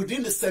still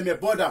within the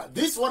semi-border.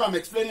 This, what I'm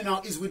explaining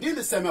now, is within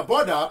the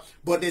semi-border,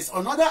 but there's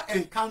another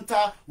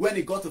encounter when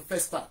he got to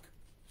Festac.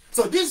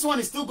 So this one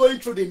is still going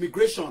through the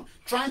immigration,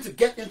 trying to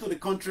get into the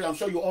country. I'm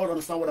sure you all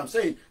understand what I'm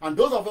saying. And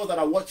those of us that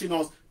are watching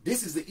us,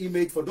 this is the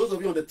image. For those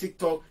of you on the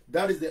TikTok,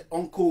 that is the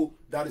uncle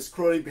that is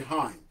scrolling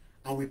behind.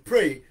 And we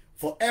pray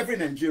for every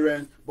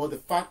Nigerian, but the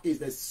fact is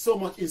there's so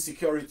much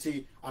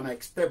insecurity, and I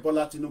expect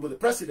Bola Tinubu, the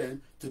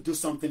president, to do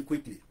something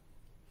quickly.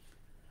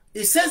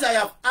 He says, I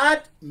have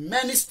heard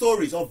many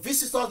stories of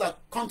visitors that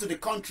come to the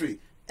country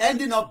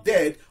ending up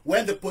dead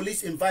when the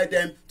police invite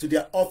them to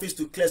their office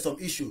to clear some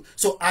issue.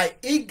 So I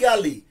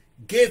eagerly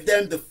gave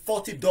them the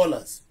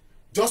 $40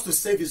 just to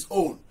save his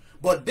own.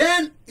 But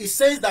then he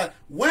says that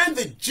when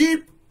the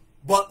jeep,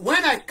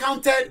 when I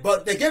counted,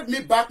 but they gave me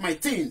back my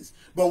things.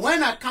 But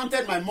when I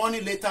counted my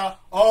money later,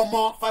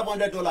 almost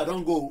 $500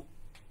 don't go.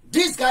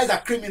 These guys are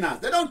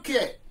criminals. They don't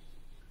care.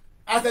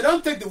 As they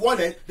don't take the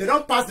wallet, they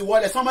don't pass the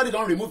wallet, somebody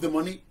don't remove the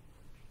money.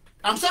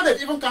 I'm sure they've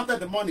even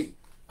counted the money.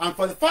 And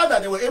for the fact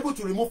that they were able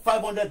to remove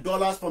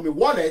 $500 from a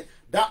wallet,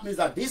 that means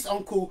that this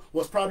uncle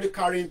was probably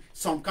carrying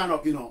some kind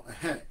of,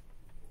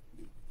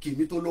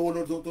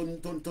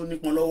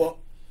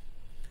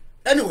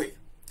 anyway,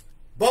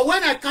 but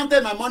when I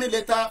counted my money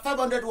later,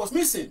 500 was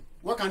missing.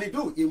 What can he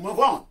do? He move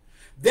on.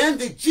 Then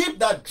the jeep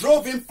that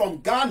drove him from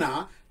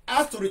Ghana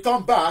has to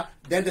return back.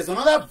 Then there's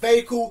another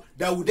vehicle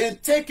that would then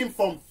take him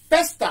from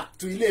Festac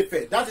to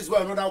Ile-Ife. That is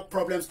where another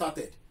problem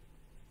started.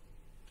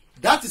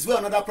 That is where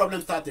another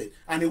problem started.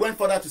 And he went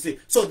further to say,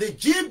 so the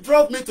jeep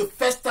drove me to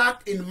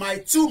Festac in my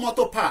 2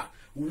 motor park,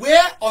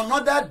 where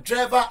another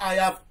driver I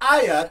have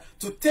hired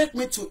to take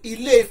me to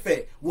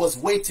Ile-Ife was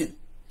waiting.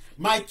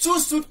 My 2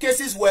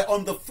 suitcases were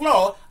on the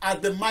floor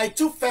at the My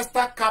 2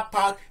 Festac car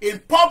park in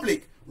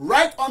public,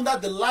 right under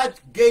the large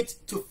gate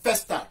to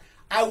Festac.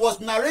 I was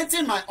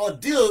narrating my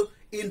ordeal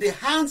in the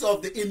hands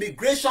of the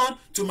immigration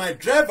to my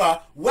driver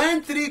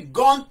when 3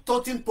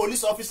 gun-toting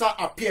police officers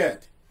appeared.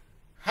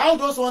 How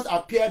those ones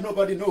appeared,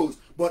 nobody knows.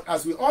 But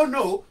as we all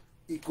know,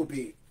 it could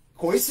be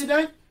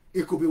coincidence.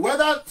 It could be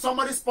whether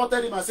somebody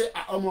spotted him and said,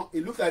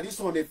 it looks like this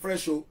one, they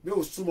fresh,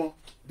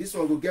 this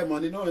one will get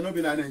money. No, it not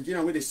be like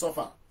Nigerian where they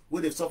suffer.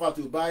 Where they suffer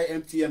to buy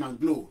MTN and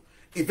Glow.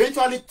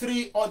 Eventually,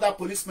 3 other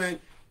policemen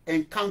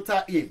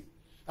encounter him.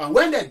 And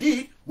when they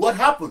did, what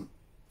happened?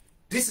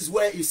 This is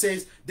where he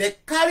says, they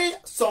carry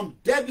some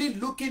deadly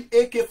looking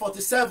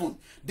AK-47.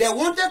 They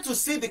wanted to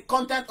see the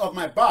content of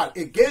my bag.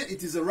 Again,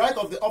 it is the right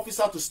of the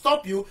officer to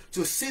stop you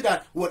to see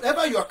that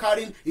whatever you are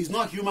carrying is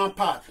not human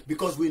part.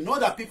 Because we know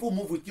that people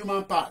move with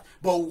human part.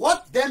 But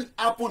what then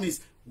happened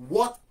is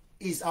what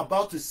he's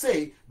about to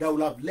say that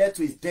will have led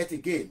to his death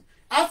again.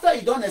 After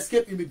he don't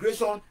escape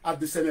immigration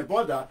at the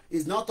semi-border,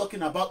 he's now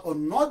talking about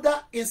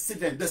another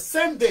incident the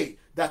same day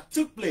that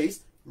took place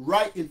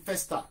right in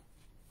Festac.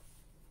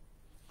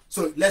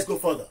 So let's go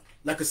further.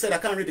 Like I said, I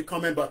can't read the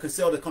comment, but I can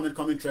see all the comment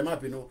coming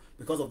through,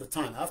 because of the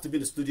time. I have to be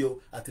in the studio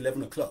at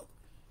 11 o'clock.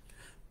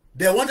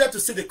 They wanted to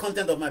see the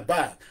content of my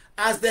bag.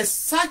 As they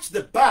searched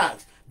the bag,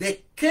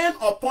 they came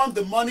upon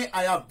the money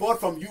I have bought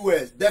from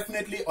US.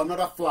 Definitely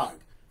another flag.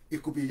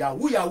 It could be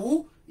Yahoo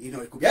Yahoo.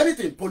 It could be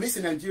anything. Police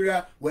in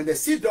Nigeria, when they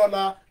see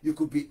dollar, you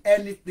could be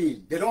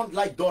anything. They don't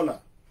like dollar.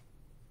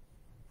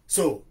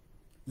 So,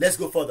 let's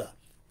go further.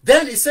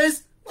 Then it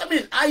says,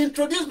 I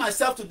introduced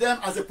myself to them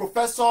as a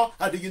professor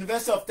at the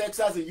University of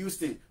Texas in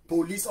Houston,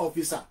 police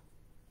officer.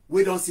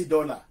 We don't see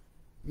dollar.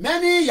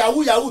 Many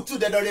Yahoo Yahoo too,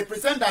 they don't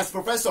represent as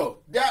professor.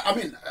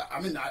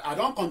 I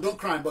don't condone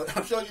crime, but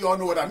I'm sure you all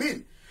know what I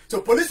mean.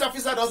 So police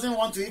officer doesn't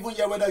want to even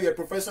hear whether you're a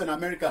professor in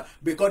America,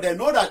 because they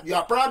know that you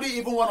are probably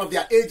even one of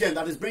their agents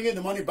that is bringing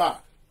the money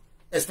back,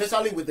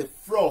 especially with the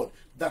fraud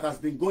that has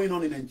been going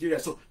on in Nigeria.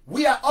 So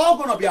we are all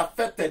going to be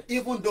affected,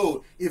 even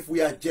though if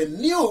we are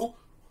genuine,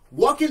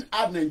 working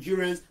hard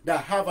Nigerians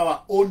that have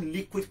our own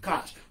liquid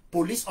cash.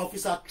 Police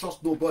officer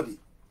trust nobody.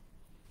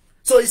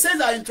 So he says,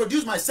 I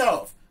introduced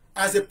myself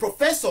as a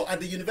professor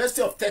at the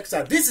University of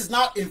Texas. This is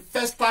now in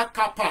Festac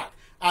car park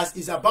as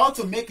he's about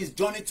to make his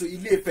journey to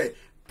Ile-Ife.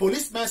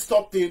 Policemen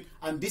stopped him,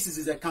 and this is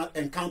his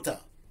encounter.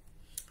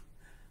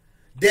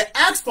 They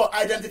asked for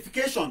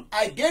identification.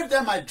 I gave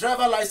them my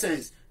driver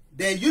license,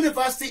 the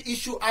university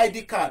issue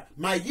ID card,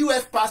 my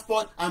US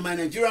passport, and my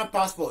Nigerian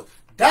passport.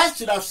 That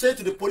should have said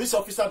to the police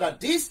officer that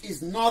this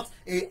is not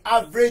an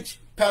average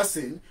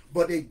person.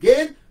 But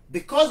again,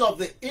 because of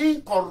the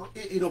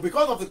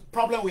because of the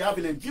problem we have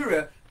in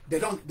Nigeria, they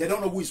don't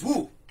know who is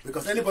who,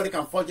 because anybody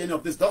can forge any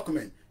of this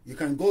document. You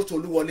can go to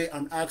Oluwole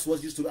and ask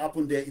what used to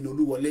happen there in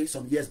Oluwole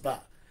some years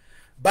back.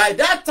 By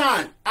that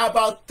time,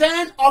 about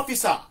 10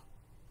 officers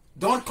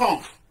don't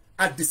come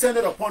had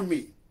descended upon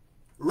me.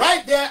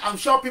 Right there, I'm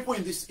sure people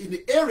in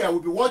the area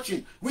will be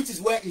watching, which is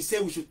where he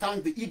said we should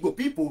thank the Igbo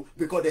people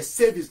because they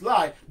saved his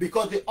life,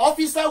 because the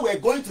officer were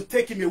going to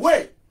take him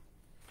away.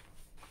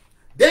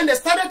 Then they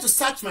started to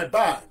search my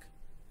bag.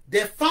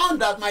 They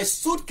found that my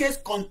suitcase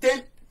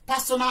contained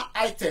personal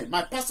item,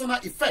 my personal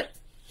effect.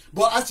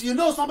 But as you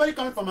know, somebody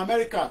coming from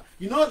America,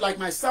 you know, like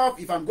myself,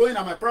 if I'm going,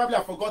 I might probably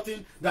have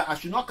forgotten that I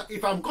should not,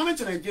 if I'm coming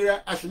to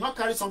Nigeria, I should not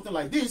carry something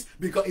like this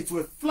because it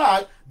will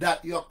flag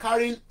that you're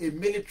carrying a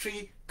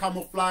military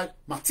camouflage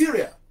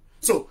material.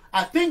 So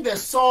I think they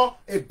saw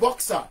a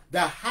boxer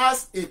that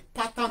has a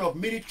pattern of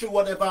military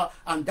whatever,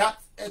 and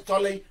that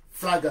actually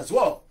flag as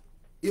well.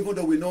 Even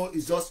though we know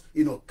it's just,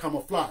 you know,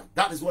 camouflage.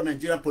 That is what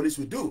Nigerian police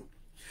will do.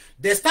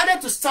 They started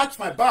to search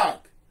my bag.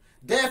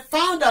 They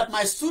found that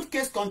my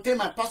suitcase contained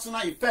my personal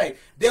effect.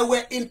 They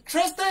were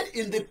interested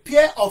in the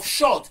pair of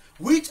shorts,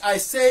 which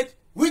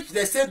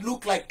they said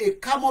looked like a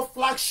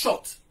camouflage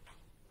short.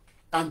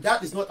 And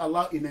that is not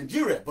allowed in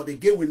Nigeria. But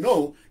again, we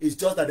know it's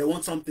just that they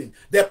want something.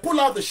 They pull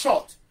out the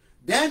short.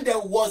 Then there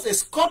was a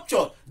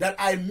sculpture that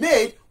I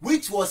made,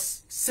 which they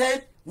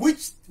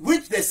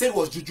said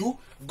was juju.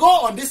 Go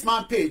on this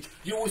man page.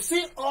 You will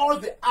see all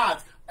the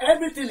art,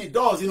 everything he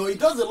does. You know, he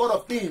does a lot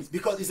of things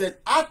because he's an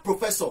art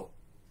professor.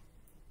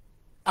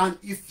 And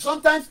if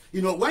sometimes,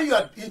 you know, when you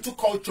are into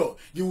culture,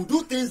 you will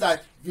do things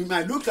that you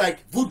might look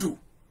like voodoo.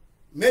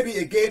 Maybe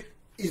again,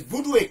 is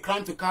voodoo a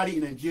crime to carry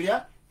in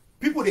Nigeria?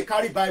 People, they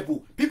carry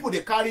Bible. People,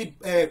 they carry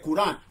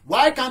Quran.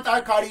 Why can't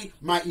I carry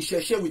my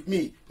Isheshe with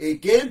me?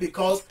 Again,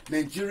 because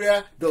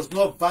Nigeria does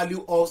not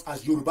value us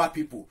as Yoruba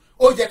people.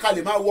 Oje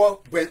Kalima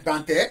wore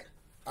Bante,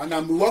 and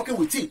I'm working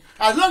with it.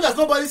 As long as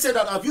nobody said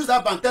that I've used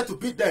that Bante to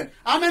beat them.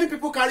 How many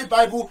people carry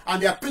Bible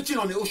and they are preaching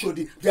on the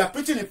Oshodi? They are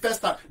preaching in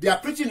Festa. They are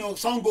preaching in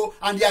Songo.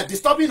 And they are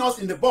disturbing us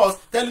in the bus,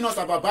 telling us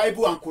about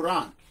Bible and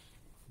Quran.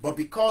 But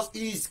because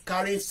he is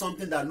carrying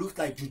something that looks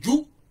like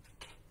juju,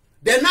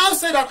 they now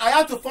say that I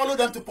have to follow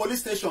them to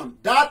police station.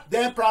 That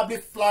then probably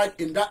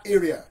flagged in that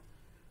area.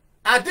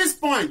 At this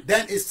point,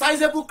 then a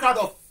sizable crowd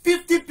of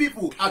 50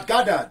 people are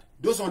gathered.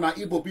 Those on our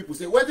Igbo people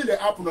say, where did they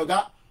happen,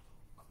 Oga?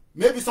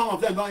 Maybe some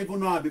of them don't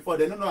even know her before.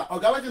 They don't know her.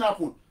 Oga, what did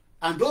happen?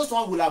 And those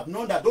ones will have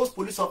known that those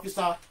police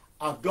officers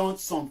have done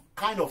some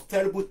kind of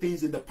terrible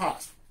things in the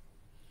past.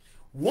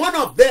 One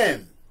of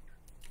them,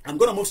 I'm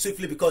going to move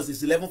swiftly because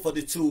it's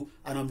 11:42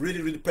 and I'm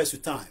really, really pressed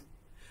with time.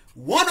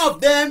 One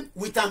of them,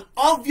 with an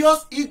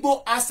obvious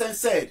Igbo accent,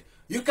 said,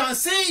 you can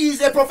see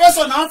he's a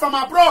professor now from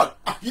abroad.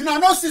 You know,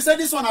 no, she said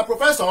this one a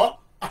professor.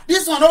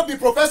 This one not be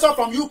professor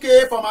from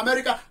UK, from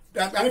America.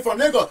 I mean, from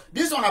Lagos.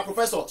 This one a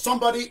professor.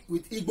 Somebody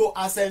with Igbo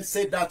accent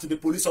said that to the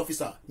police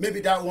officer.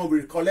 Maybe that one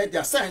will collect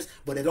their sense,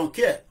 but they don't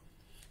care.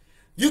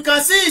 You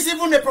can see he's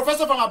even a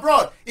professor from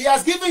abroad. He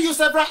has given you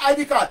several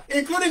ID cards,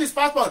 including his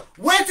passport.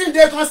 Waiting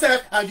there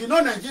concept, and you know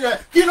Nigeria,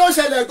 he don't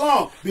share their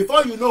gun.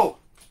 Before you know,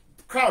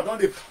 crowd on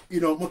the, you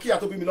know, Mokia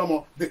Tobi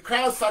Milomo, the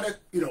crowd started,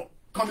 you know,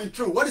 coming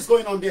through. What is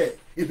going on there?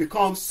 It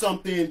becomes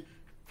something,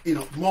 you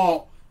know,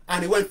 more,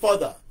 and it went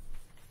further.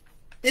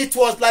 It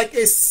was like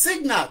a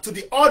signal to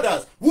the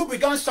others who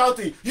began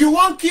shouting, you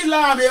won't kill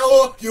am,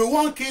 oh, you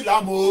won't kill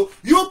am, oh,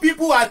 you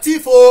people are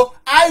thief, oh,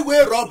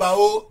 highway robber,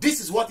 oh. This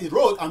is what he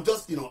wrote. I'm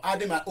just, you know,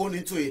 adding my own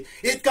into it.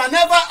 It can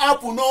never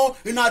happen, no.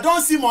 You know, I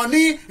don't see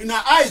money, you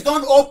know, eyes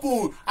don't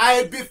open.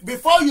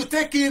 Before you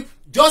take him,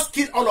 just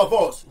kill all of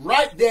us.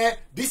 Right there,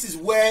 this is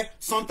where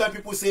sometimes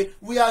people say,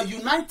 we are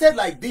united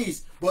like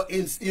this. But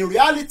in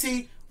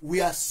reality, we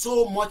are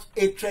so much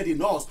hatred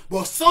in us.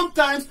 But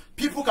sometimes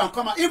people can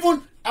come and,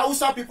 even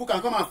Hausa people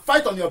can come and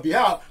fight on your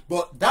behalf.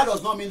 But that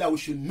does not mean that we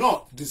should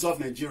not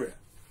dissolve Nigeria.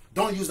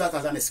 Don't use that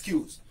as an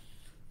excuse.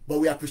 But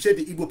we appreciate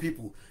the Igbo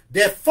people.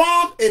 They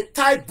form a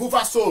tight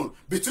buffer zone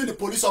between the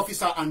police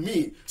officer and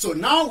me. So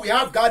now we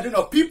have gathering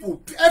of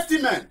people,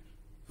 FT men.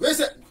 We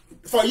say,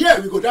 for a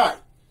year we go die.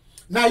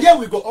 Now here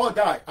we go all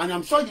die. And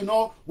I'm sure you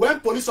know,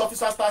 when police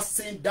officers start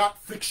seeing that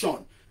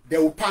friction, they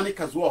will panic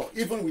as well,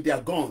 even with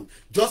their gun.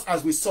 Just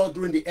as we saw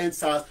during the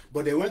NSAS,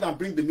 but they went and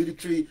bring the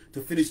military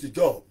to finish the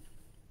job.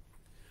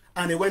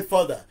 And they went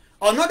further.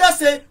 Another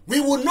said, we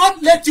will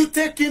not let you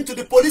take him to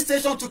the police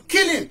station to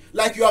kill him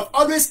like you have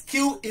always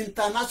killed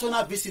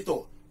international visitor.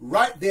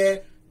 Right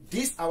there,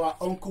 this our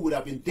uncle would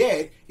have been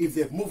dead if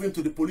they've moved him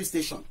to the police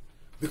station.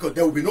 Because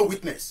there will be no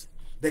witness.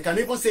 They can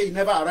even say he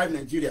never arrived in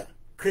Nigeria.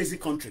 Crazy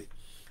country.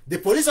 The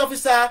police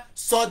officer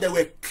saw they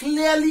were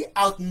clearly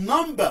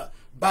outnumbered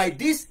by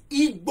these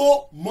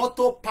Igbo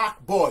motor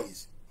park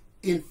boys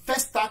in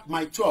Festac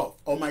My 12,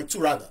 or My 2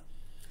 rather.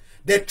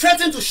 They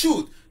threatened to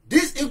shoot.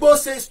 These Igbo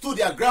says stood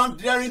their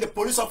ground, daring the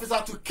police officer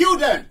to kill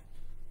them.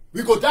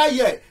 We go die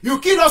here. You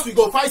kill us, we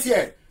go fight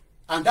here.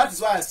 And that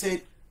is why I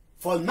said,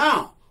 for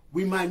now,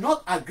 we might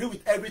not agree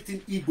with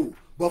everything Igbo.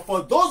 But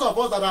for those of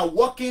us that are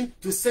working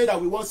to say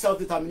that we want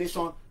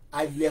self-determination,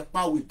 I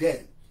leper with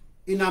them.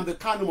 Nnamdi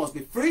Kanu must be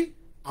free,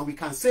 and we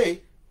can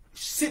say,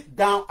 sit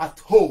down at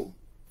home.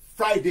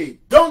 Friday,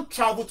 don't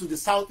travel to the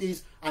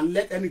southeast and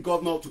let any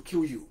governor to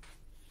kill you.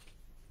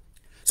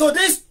 So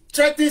this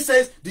threatening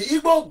says the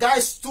Igbo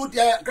guys stood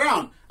their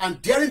ground and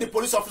daring the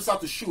police officer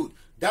to shoot.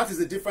 That is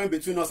the difference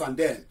between us and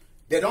them.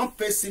 They don't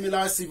face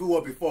similar civil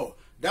war before.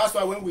 That's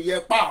why when we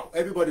hear pow,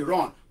 everybody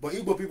run. But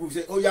Igbo people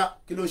say, oh yeah,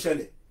 kilo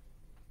shele.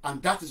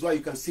 And that is why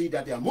you can see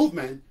that their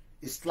movement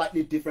is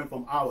slightly different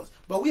from ours.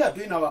 But we are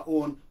doing our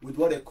own with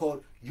what they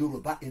call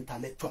Yoruba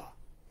intellectual.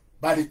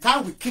 By the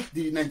time we kick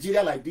the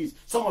Nigeria like this,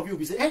 some of you will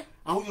be saying,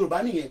 I'm Yoruba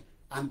niyen.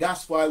 And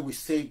that's why we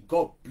say,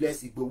 God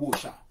bless Igboho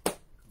Oòṣà,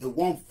 the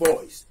one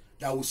voice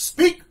that will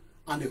speak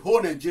and the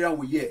whole Nigeria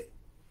will hear.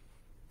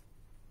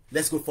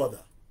 Let's go further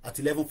at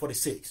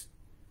 11:46.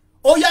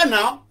 Oh yeah,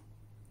 now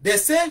they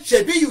say,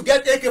 Shebi, you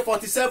get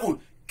AK-47.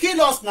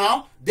 Kill us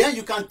now, then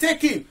you can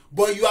take him.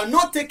 But you are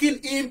not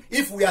taking him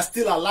if we are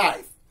still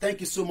alive. Thank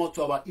you so much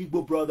to our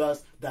Igbo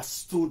brothers that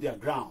stood their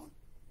ground.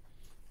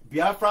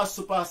 Biafra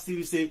Super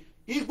TV say,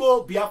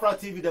 Igbo Biafra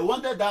TV, they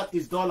wanted that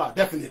is dollar.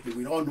 Definitely,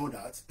 we all know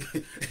that.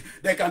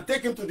 They can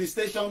take him to the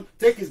station,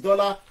 take his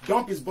dollar,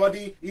 dump his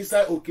body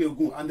inside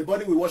Okeogun, and the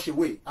body will wash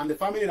away. And the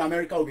family in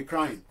America will be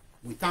crying.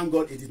 We thank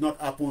God it did not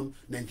happen.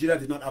 Nigeria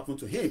did not happen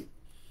to him.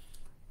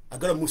 I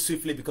got to move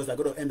swiftly because I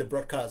got to end the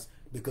broadcast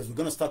because we're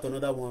going to start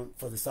another one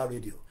for the Star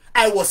Radio.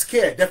 I was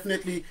scared.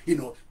 Definitely, you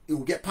know, it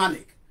will get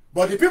panic.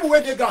 But the people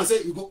where they go and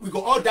say, we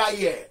go all die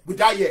here. We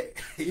die here.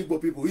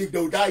 Igbo people, we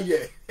don't die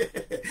here.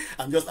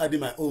 I'm just adding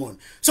my own.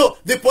 So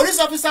the police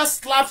officers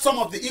slapped some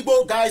of the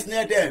Igbo guys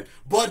near them,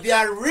 but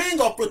their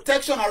ring of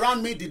protection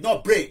around me did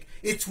not break.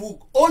 It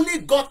only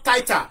got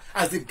tighter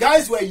as the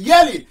guys were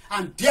yelling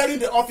and daring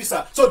the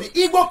officer. So the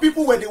Igbo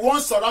people were the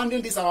ones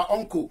surrounding this our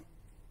uncle.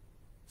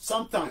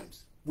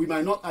 Sometimes we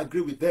might not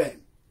agree with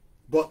them,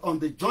 but on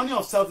the journey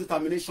of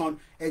self-determination,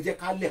 ẹ jẹ́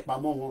ká lè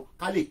pamọ́ wọn,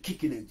 ká lè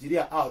kick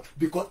Nigeria out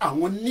because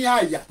àwọn ní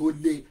àyà tó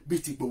le bí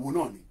ti Ìgbòho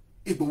náà ni.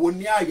 Ìgbòho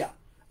ní àyà,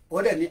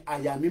 ó dẹ̀ ní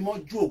àyà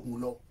mímọ́ ju ògùn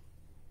lọ.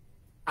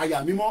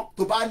 Àyà mímọ́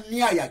tó bá ní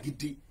àyà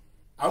gidi.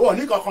 Àwọn ò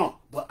ní kankan,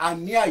 but a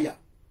ní àyà.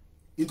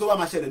 In tó bá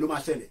máa ṣẹlẹ̀ ló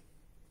máa ṣẹlẹ̀.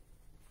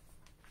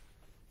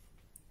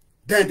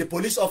 Then the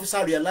police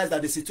officer realized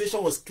that the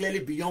situation was clearly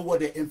beyond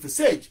what they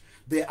envisaged.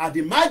 They had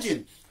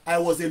imagined I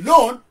was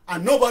alone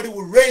and nobody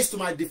would raise to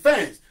my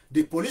defense.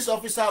 The police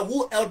officer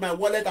who held my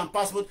wallet and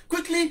passport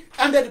quickly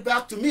handed it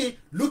back to me,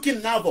 looking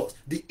nervous.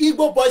 The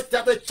Igbo boys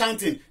started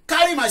chanting,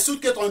 carrying my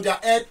suitcase on their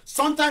head,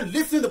 sometimes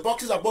lifting the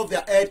boxes above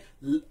their head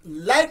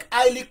like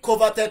highly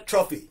coveted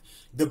trophy.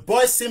 The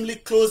boys seemingly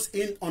closed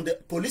in on the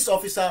police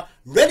officer,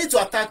 ready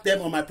to attack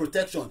them on my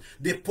protection.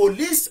 The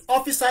police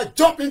officer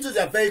jumped into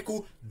their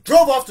vehicle,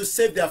 drove off to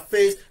save their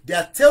face,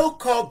 their tail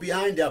curled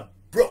behind their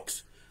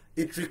brooks.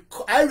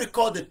 I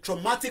recall the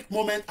traumatic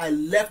moment I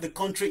left the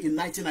country in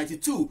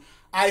 1992.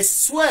 I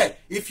swear,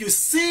 if you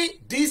see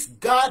this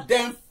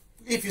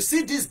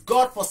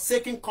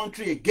God-forsaken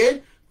country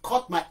again,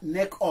 cut my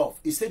neck off.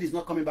 He said he's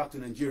not coming back to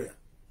Nigeria.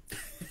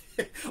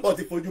 What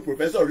if you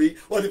professor rí?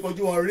 What if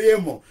you want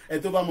Remo?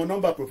 And to ba mo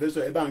number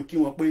professor e ba nki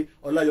wọ́n pé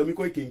Ọláyọmí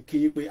kò kin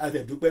kin pé a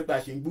te dúpẹ́ pa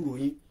ṣe ngburo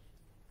yín.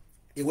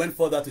 He went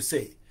further to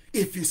say,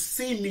 if you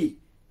see me,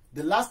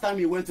 the last time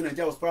he went to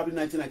Nigeria was probably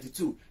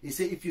 1992. He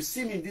said, if you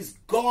see me in this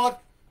God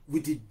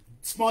with the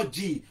small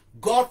G,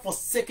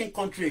 God-forsaken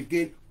country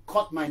again,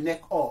 cut my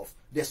neck off.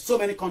 There's so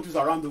many countries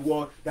around the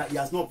world that he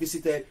has not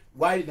visited.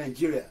 Why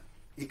Nigeria?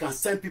 He can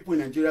send people in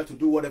Nigeria to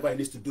do whatever he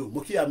needs to do.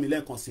 Muki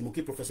Amilen Konsi,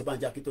 Muki Professor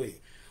Banji Akintoye.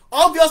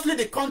 Obviously,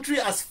 the country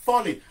has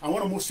fallen. I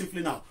want to move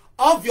swiftly now.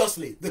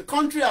 Obviously, the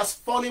country has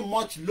fallen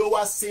much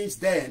lower since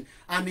then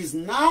and is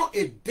now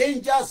a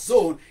danger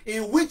zone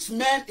in which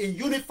men in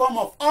uniform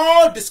of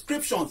all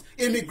descriptions,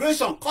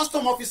 immigration,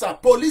 custom officer,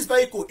 police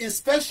vehicle,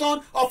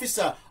 inspection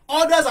officer,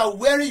 others are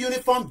wearing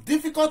uniform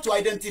difficult to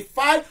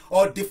identify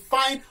or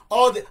define.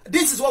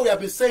 This is what we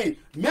have been saying.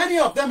 Many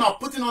of them are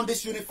putting on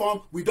this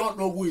uniform. We don't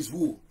know who is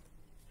who.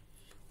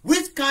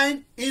 Which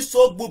kind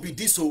insogbu be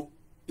this?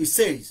 It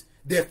says.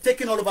 They've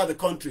taken all over the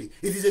country.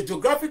 It is a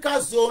geographical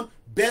zone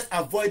best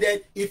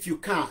avoided if you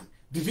can.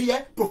 Did you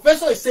hear?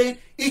 Professor is saying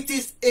it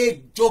is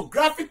a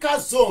geographical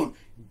zone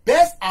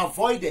best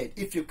avoided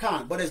if you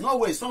can. But there's no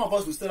way. Some of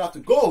us will still have to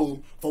go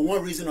home for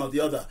one reason or the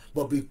other.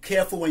 But be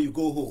careful when you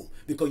go home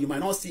because you might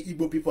not see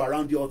Igbo people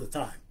around you all the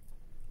time.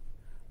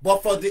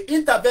 But for the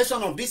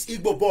intervention of these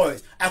Igbo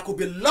boys, I could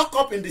be locked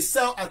up in the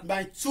cell at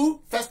my 2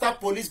 Festa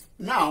police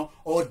now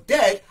or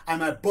dead and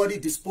my body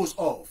disposed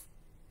of.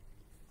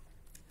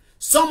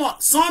 Someone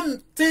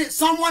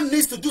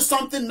needs to do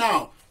something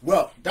now.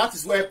 Well, that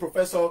is where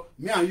Professor,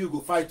 me and you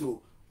go fight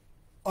to.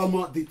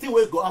 The thing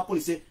will go happen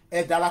is say,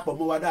 e darapọ̀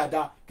mọ́ wa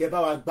dáadáa, kẹ́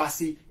bá wa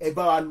gbasi, ẹ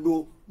bá wa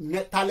lo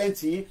talent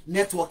yín,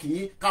 networking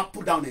yín, can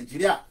put down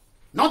Nigeria.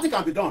 Nothing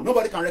can be done.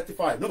 Nobody can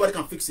rectify it. Nobody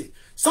can fix it.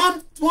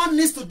 Someone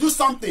needs to do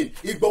something.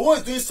 Igboho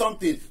is doing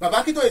something.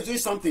 Baba Akintoye is doing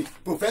something.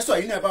 Professor,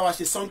 you never watch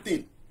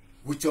something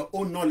with your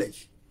own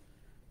knowledge.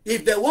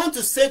 If they want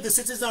to save the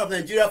citizens of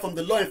Nigeria from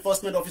the law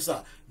enforcement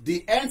officer,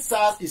 the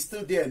NSAS is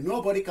still there.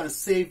 Nobody can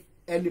save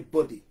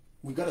anybody.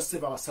 We got to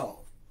save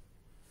ourselves.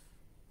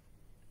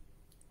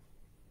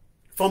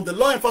 From the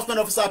law enforcement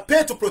officer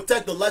paid to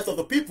protect the lives of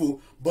the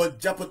people,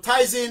 but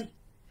jeopardizing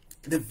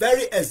the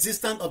very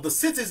existence of the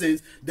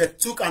citizens that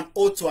took an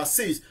oath to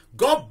assist.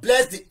 God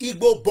bless the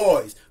Igbo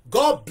boys.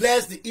 God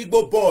bless the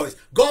Igbo boys.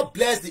 God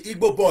bless the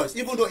Igbo boys.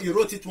 Even though he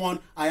wrote it one,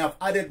 I have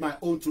added my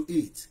own to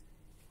it.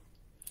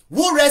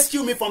 Who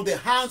rescued me from the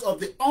hands of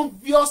the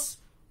obvious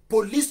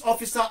police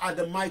officer at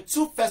the My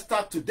 2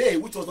 Festa today,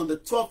 which was on the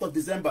 12th of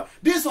December.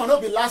 This one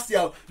will be last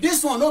year.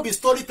 This one will be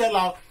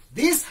storyteller.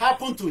 This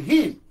happened to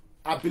him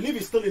I believe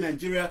he's still in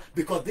Nigeria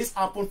because this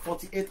happened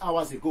 48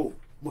 hours ago.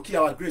 Moki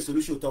our great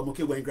solution to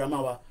Moki when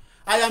grandma.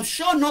 I am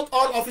sure not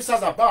all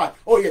officers are bad.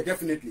 Oh yeah,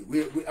 definitely.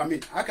 I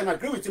mean, I can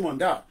agree with him on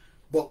that.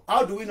 But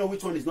how do we know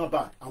which one is not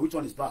bad and which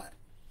one is bad?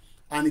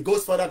 And it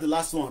goes further, the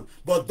last one.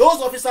 But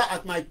those officers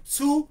at my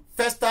 2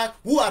 first tag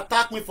who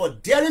attacked me for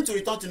daring to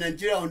return to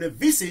Nigeria on a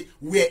visit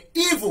were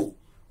evil,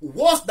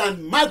 worse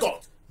than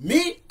maggot.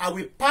 Me, I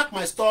will pack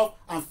my stuff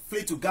and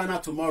flee to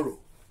Ghana tomorrow.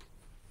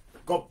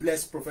 God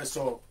bless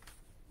Professor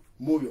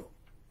Moyo,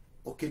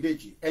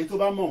 Okediji. Ẹni tó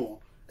bá mọ̀ wọ́n,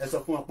 ẹ sọ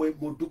fún wọn pé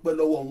mo dúpẹ́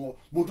lọ́wọ́ wọn,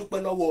 mo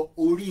dúpẹ́ lọ́wọ́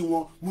orí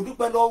wọn, mo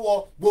dúpẹ́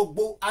lọ́wọ́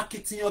gbogbo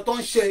akitiyan tó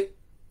ń ṣe.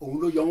 Òun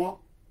ló yọ wọ́n.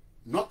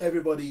 Not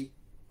everybody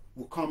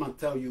will come and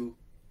tell you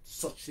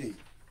such thing.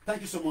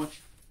 Thank you so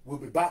much. We'll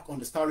be back on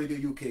the Star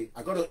Radio UK.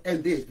 I got to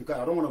end this because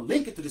I don't want to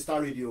link it to the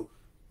Star Radio.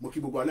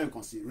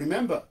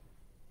 Remember,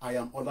 I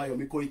am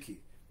Olayomi Koiki,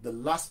 the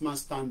last man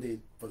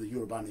standing for the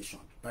Yoruba nation.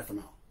 Bye for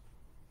now.